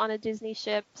casinos on a Disney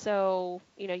ship. So,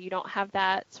 you don't have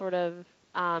that sort of,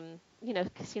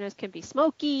 casinos can be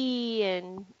smoky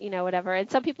and, whatever.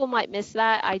 And some people might miss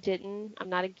that. I didn't. I'm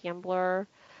not a gambler.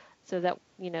 So that,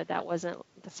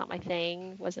 that's not my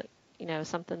thing. Wasn't,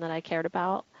 something that I cared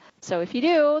about. So if you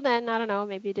do, then I don't know,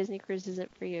 maybe a Disney cruise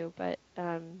isn't for you. But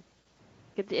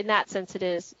in that sense, it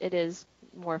is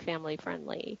more family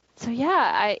friendly. So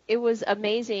yeah, it was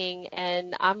amazing,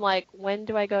 and I'm like, when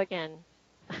do I go again?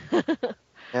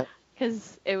 Yep.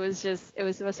 Because it was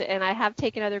and I have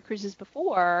taken other cruises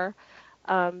before,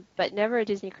 but never a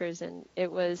Disney cruise, and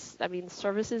it was, the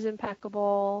service is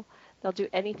impeccable. They'll do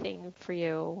anything for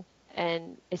you,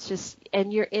 and it's just,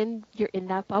 and you're in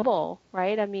that bubble,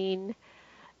 right?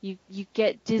 You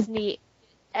get Disney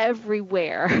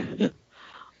everywhere.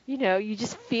 You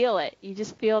just feel it. You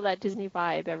just feel that Disney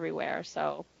vibe everywhere.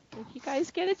 So if you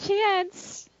guys get a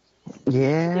chance,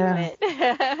 yeah, do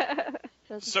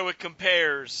it. So it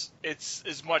compares. It's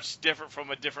as much different from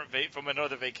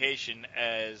another vacation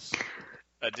as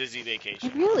a Disney vacation.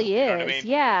 It really is. You know what I mean?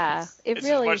 Yeah, it's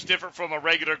really as much different from a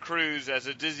regular cruise as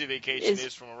a Disney vacation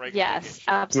is from a regular vacation. Yes,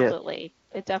 absolutely.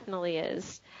 Yeah. It definitely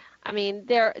is.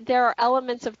 There are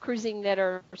elements of cruising that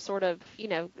are sort of,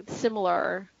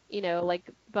 similar, like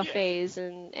buffets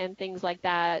and things like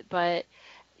that. But,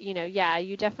 yeah,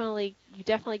 you definitely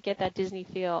get that Disney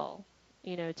feel,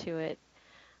 to it.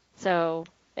 So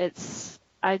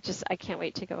I can't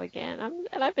wait to go again.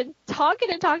 And I've been talking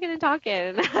and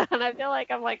I feel like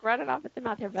I'm like running off at the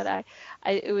mouth here, but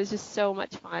it was just so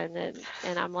much fun.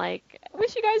 And I'm like, I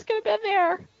wish you guys could have been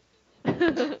there.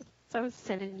 I was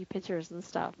sending you pictures and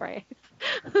stuff, right?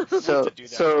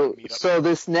 So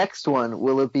this next one,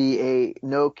 will it be a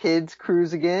no kids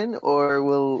cruise again, or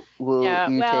will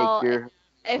you take your?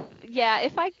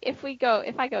 If I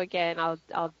go again,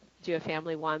 I'll do a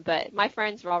family one. But my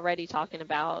friends were already talking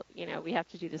about, we have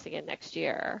to do this again next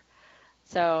year.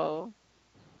 So,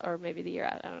 or maybe the year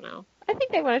out, I don't know. I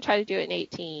think they want to try to do it in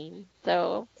 2018.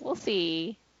 So we'll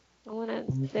see.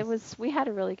 We had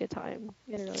a really good time.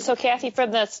 So Kathy,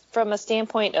 from a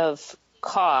standpoint of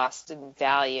cost and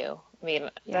value, I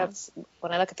mean, that's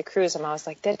when I look at the cruise, I'm always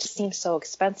like, that just seems so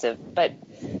expensive. But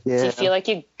do you feel like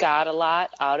you got a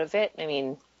lot out of it? I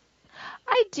mean,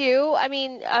 I do. I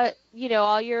mean,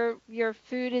 all your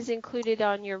food is included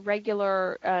on your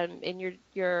regular in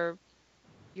your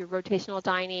rotational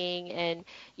dining, and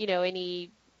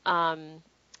any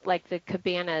like the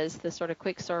cabanas, the sort of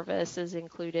quick service is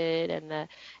included,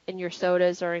 and your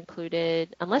sodas are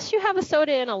included, unless you have a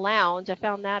soda in a lounge. I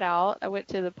found that out. I went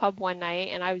to the pub one night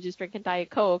and I was just drinking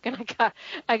Diet Coke, and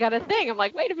I got a thing. I'm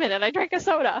like, wait a minute, I drank a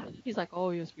soda. He's like,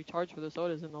 oh yes, we charge for the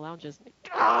sodas in the lounges. I'm like,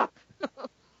 ah!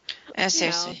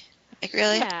 Seriously, like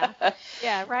really?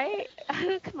 Yeah, right.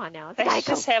 Come on now. They should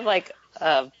just have like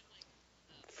a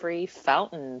free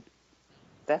fountain.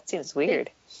 That seems weird.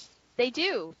 They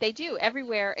do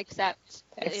everywhere except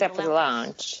for the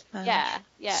lounge. Yeah.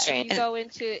 Strange. If you go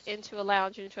into a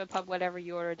lounge, into a pub, whatever,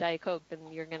 you order a Diet Coke,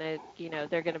 then you're gonna,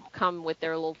 they're gonna come with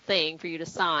their little thing for you to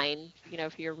sign,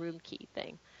 for your room key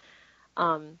thing.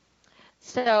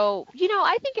 So,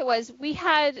 I think we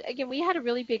had a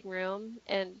really big room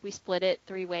and we split it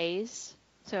 3 ways.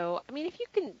 So, I mean,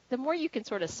 the more you can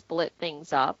sort of split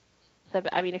things up,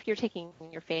 if you're taking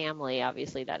your family,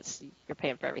 obviously you're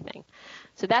paying for everything.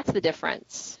 So that's the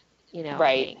difference, Right.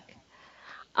 I think.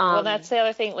 Well, that's the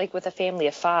other thing, like with a family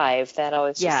of 5, that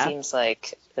always just seems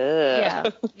like,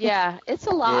 ugh. Yeah, it's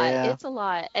a lot. Yeah. It's a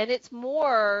lot. And it's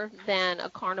more than a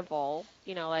Carnival.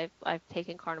 I've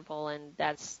taken Carnival, and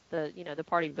that's the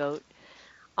party boat,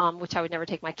 which I would never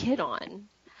take my kid on.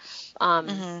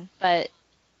 But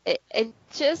it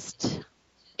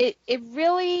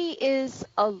really is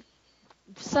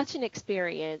such an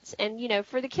experience. And,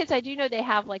 for the kids, I do know they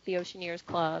have like the Oceaneers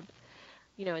Club,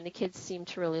 and the kids seem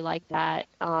to really like that.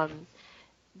 And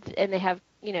they have,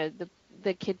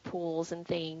 the kid pools and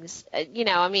things.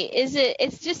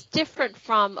 It's just different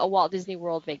from a Walt Disney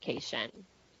World vacation.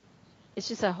 It's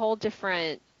just a whole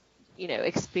different,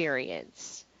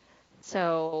 experience.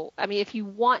 So, if you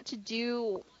want to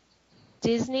do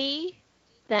Disney,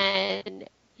 then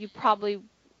you probably,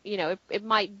 it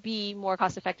might be more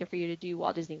cost effective for you to do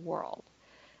Walt Disney World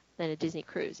than a Disney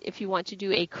cruise. If you want to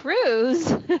do a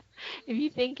cruise, if you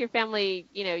think your family,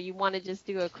 you want to just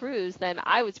do a cruise, then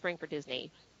I would spring for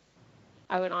Disney.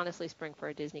 I would honestly spring for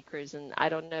a Disney cruise, and I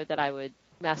don't know that I would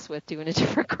mess with doing a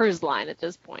different cruise line at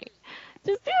this point.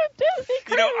 Just do a Disney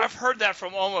cruise. I've heard that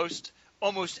from almost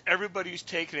everybody who's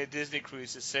taken a Disney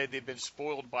cruise has said they've been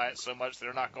spoiled by it so much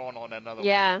they're not going on another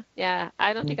one. Yeah.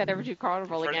 I don't think I'd ever do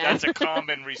Carnival again. That's a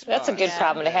common response. That's a good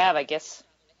problem to have, I guess.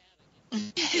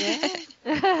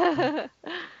 Yeah.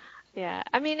 Yeah.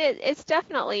 It's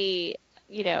definitely,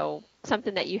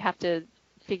 something that you have to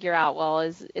figure out, well,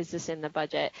 is this in the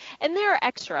budget? And there are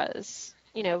extras.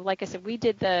 Like I said, we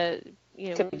did the,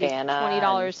 cabana,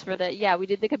 $20 for we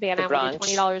did the cabana, we did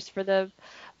 $20 for the,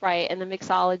 right, and the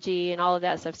mixology and all of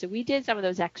that stuff. So we did some of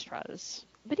those extras.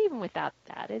 But even without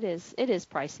that, it is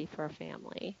pricey for a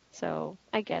family. So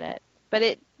I get it.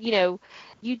 But you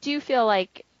do feel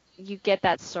like you get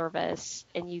that service,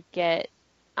 and you get,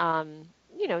 and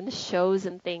the shows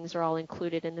and things are all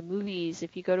included. In the movies,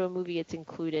 if you go to a movie, it's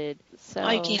included. So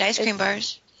you can eat ice cream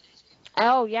bars.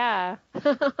 Oh, yeah.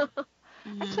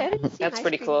 Actually, I didn't see an ice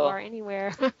cream bar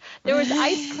anywhere. There was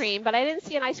ice cream, but I didn't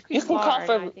see an ice cream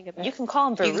bar. You can call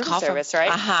them for room service,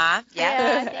 right? Uh-huh.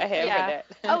 Yeah. I have heard that.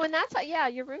 Oh, and that's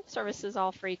your room service is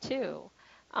all free too.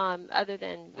 Other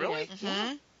than really,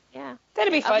 yeah.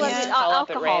 That'd be fun. You call up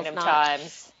at random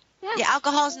times. Yeah,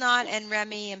 alcohol's not, and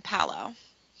Remy and Palo.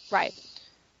 Right.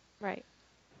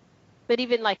 But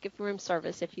even like if room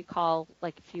service, if you call,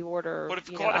 like if you order, but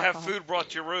if you call to have food brought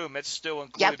to your room, it's still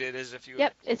included as if you.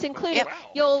 Yep, it's included. Wow.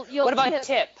 You'll. What about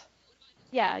tip?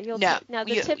 Yeah, you'll. No, now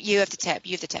the tip. You have to tip.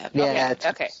 Yeah.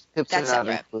 Okay. Tips That's are not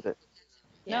separate. included.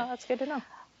 Yeah. No, that's good to know.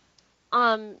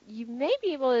 You may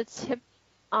be able to tip.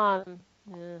 I don't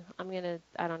know.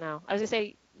 I was gonna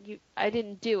say I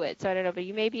didn't do it, so I don't know. But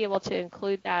you may be able to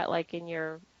include that, like in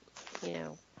your,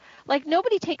 like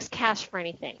nobody takes cash for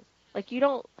anything. Like you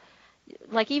don't.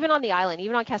 Like even on the island,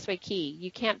 even on Castaway Cay,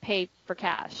 you can't pay for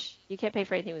cash. You can't pay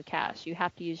for anything with cash. You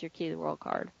have to use your Key to the World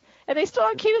card. And they still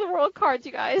have Key to the World cards,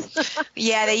 you guys.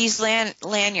 Yeah, they use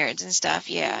lanyards and stuff.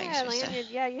 Yeah, yeah, lanyard.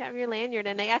 Yeah, you have your lanyard,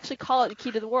 and they actually call it the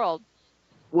Key to the World.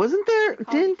 Wasn't there?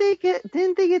 Didn't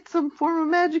they get some form of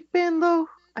magic band though?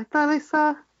 I thought I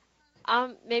saw.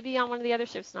 Maybe on one of the other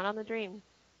ships, not on the Dream.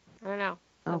 I don't know.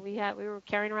 Oh. We were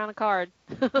carrying around a card.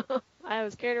 I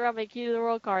was carrying around my Key to the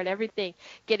World card, everything.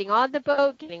 Getting on the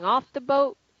boat, getting off the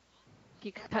boat.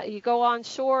 You go on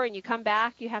shore and you come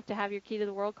back, you have to have your Key to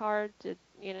the World card. To,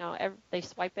 they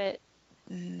swipe it.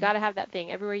 You got to have that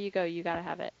thing. Everywhere you go, you got to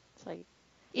have it. It's like,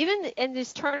 even and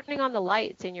just turning on the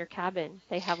lights in your cabin,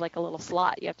 they have like a little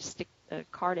slot. You have to stick the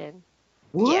card in.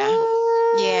 What?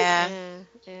 Yeah.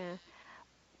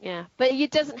 But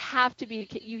it doesn't have to be.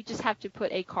 You just have to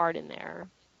put a card in there.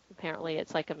 Apparently,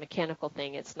 it's like a mechanical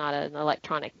thing. It's not an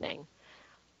electronic thing.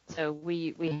 So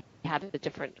we had a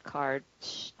different card.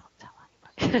 Shh, don't tell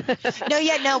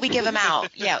anybody. No, we give them out.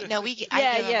 Yeah, no, I give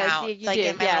them out. You like do.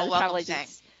 in my little welcome thing.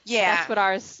 Yeah. That's what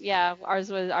ours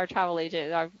was our travel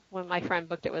agent. When my friend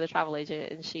booked it with a travel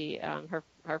agent, and she,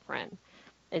 her friend,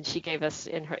 and she gave us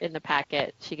in the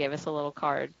packet, she gave us a little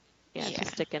card. Yeah, to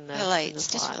stick in the lights. In the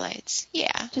just for lights.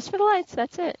 Yeah. Just for the lights.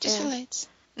 That's it. Just for lights.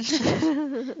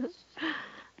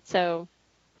 So,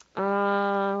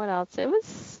 what else? It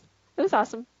was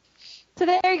awesome. So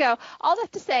there you go. All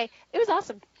that to say, it was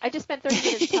awesome. I just spent 30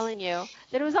 minutes telling you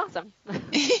that it was awesome.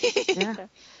 Yeah. So,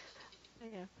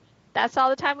 yeah. That's all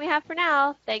the time we have for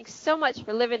now. Thanks so much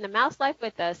for living the Mouse Life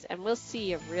with us, and we'll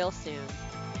see you real soon.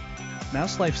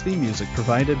 Mouse Life's theme music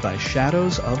provided by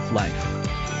Shadows of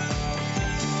Life.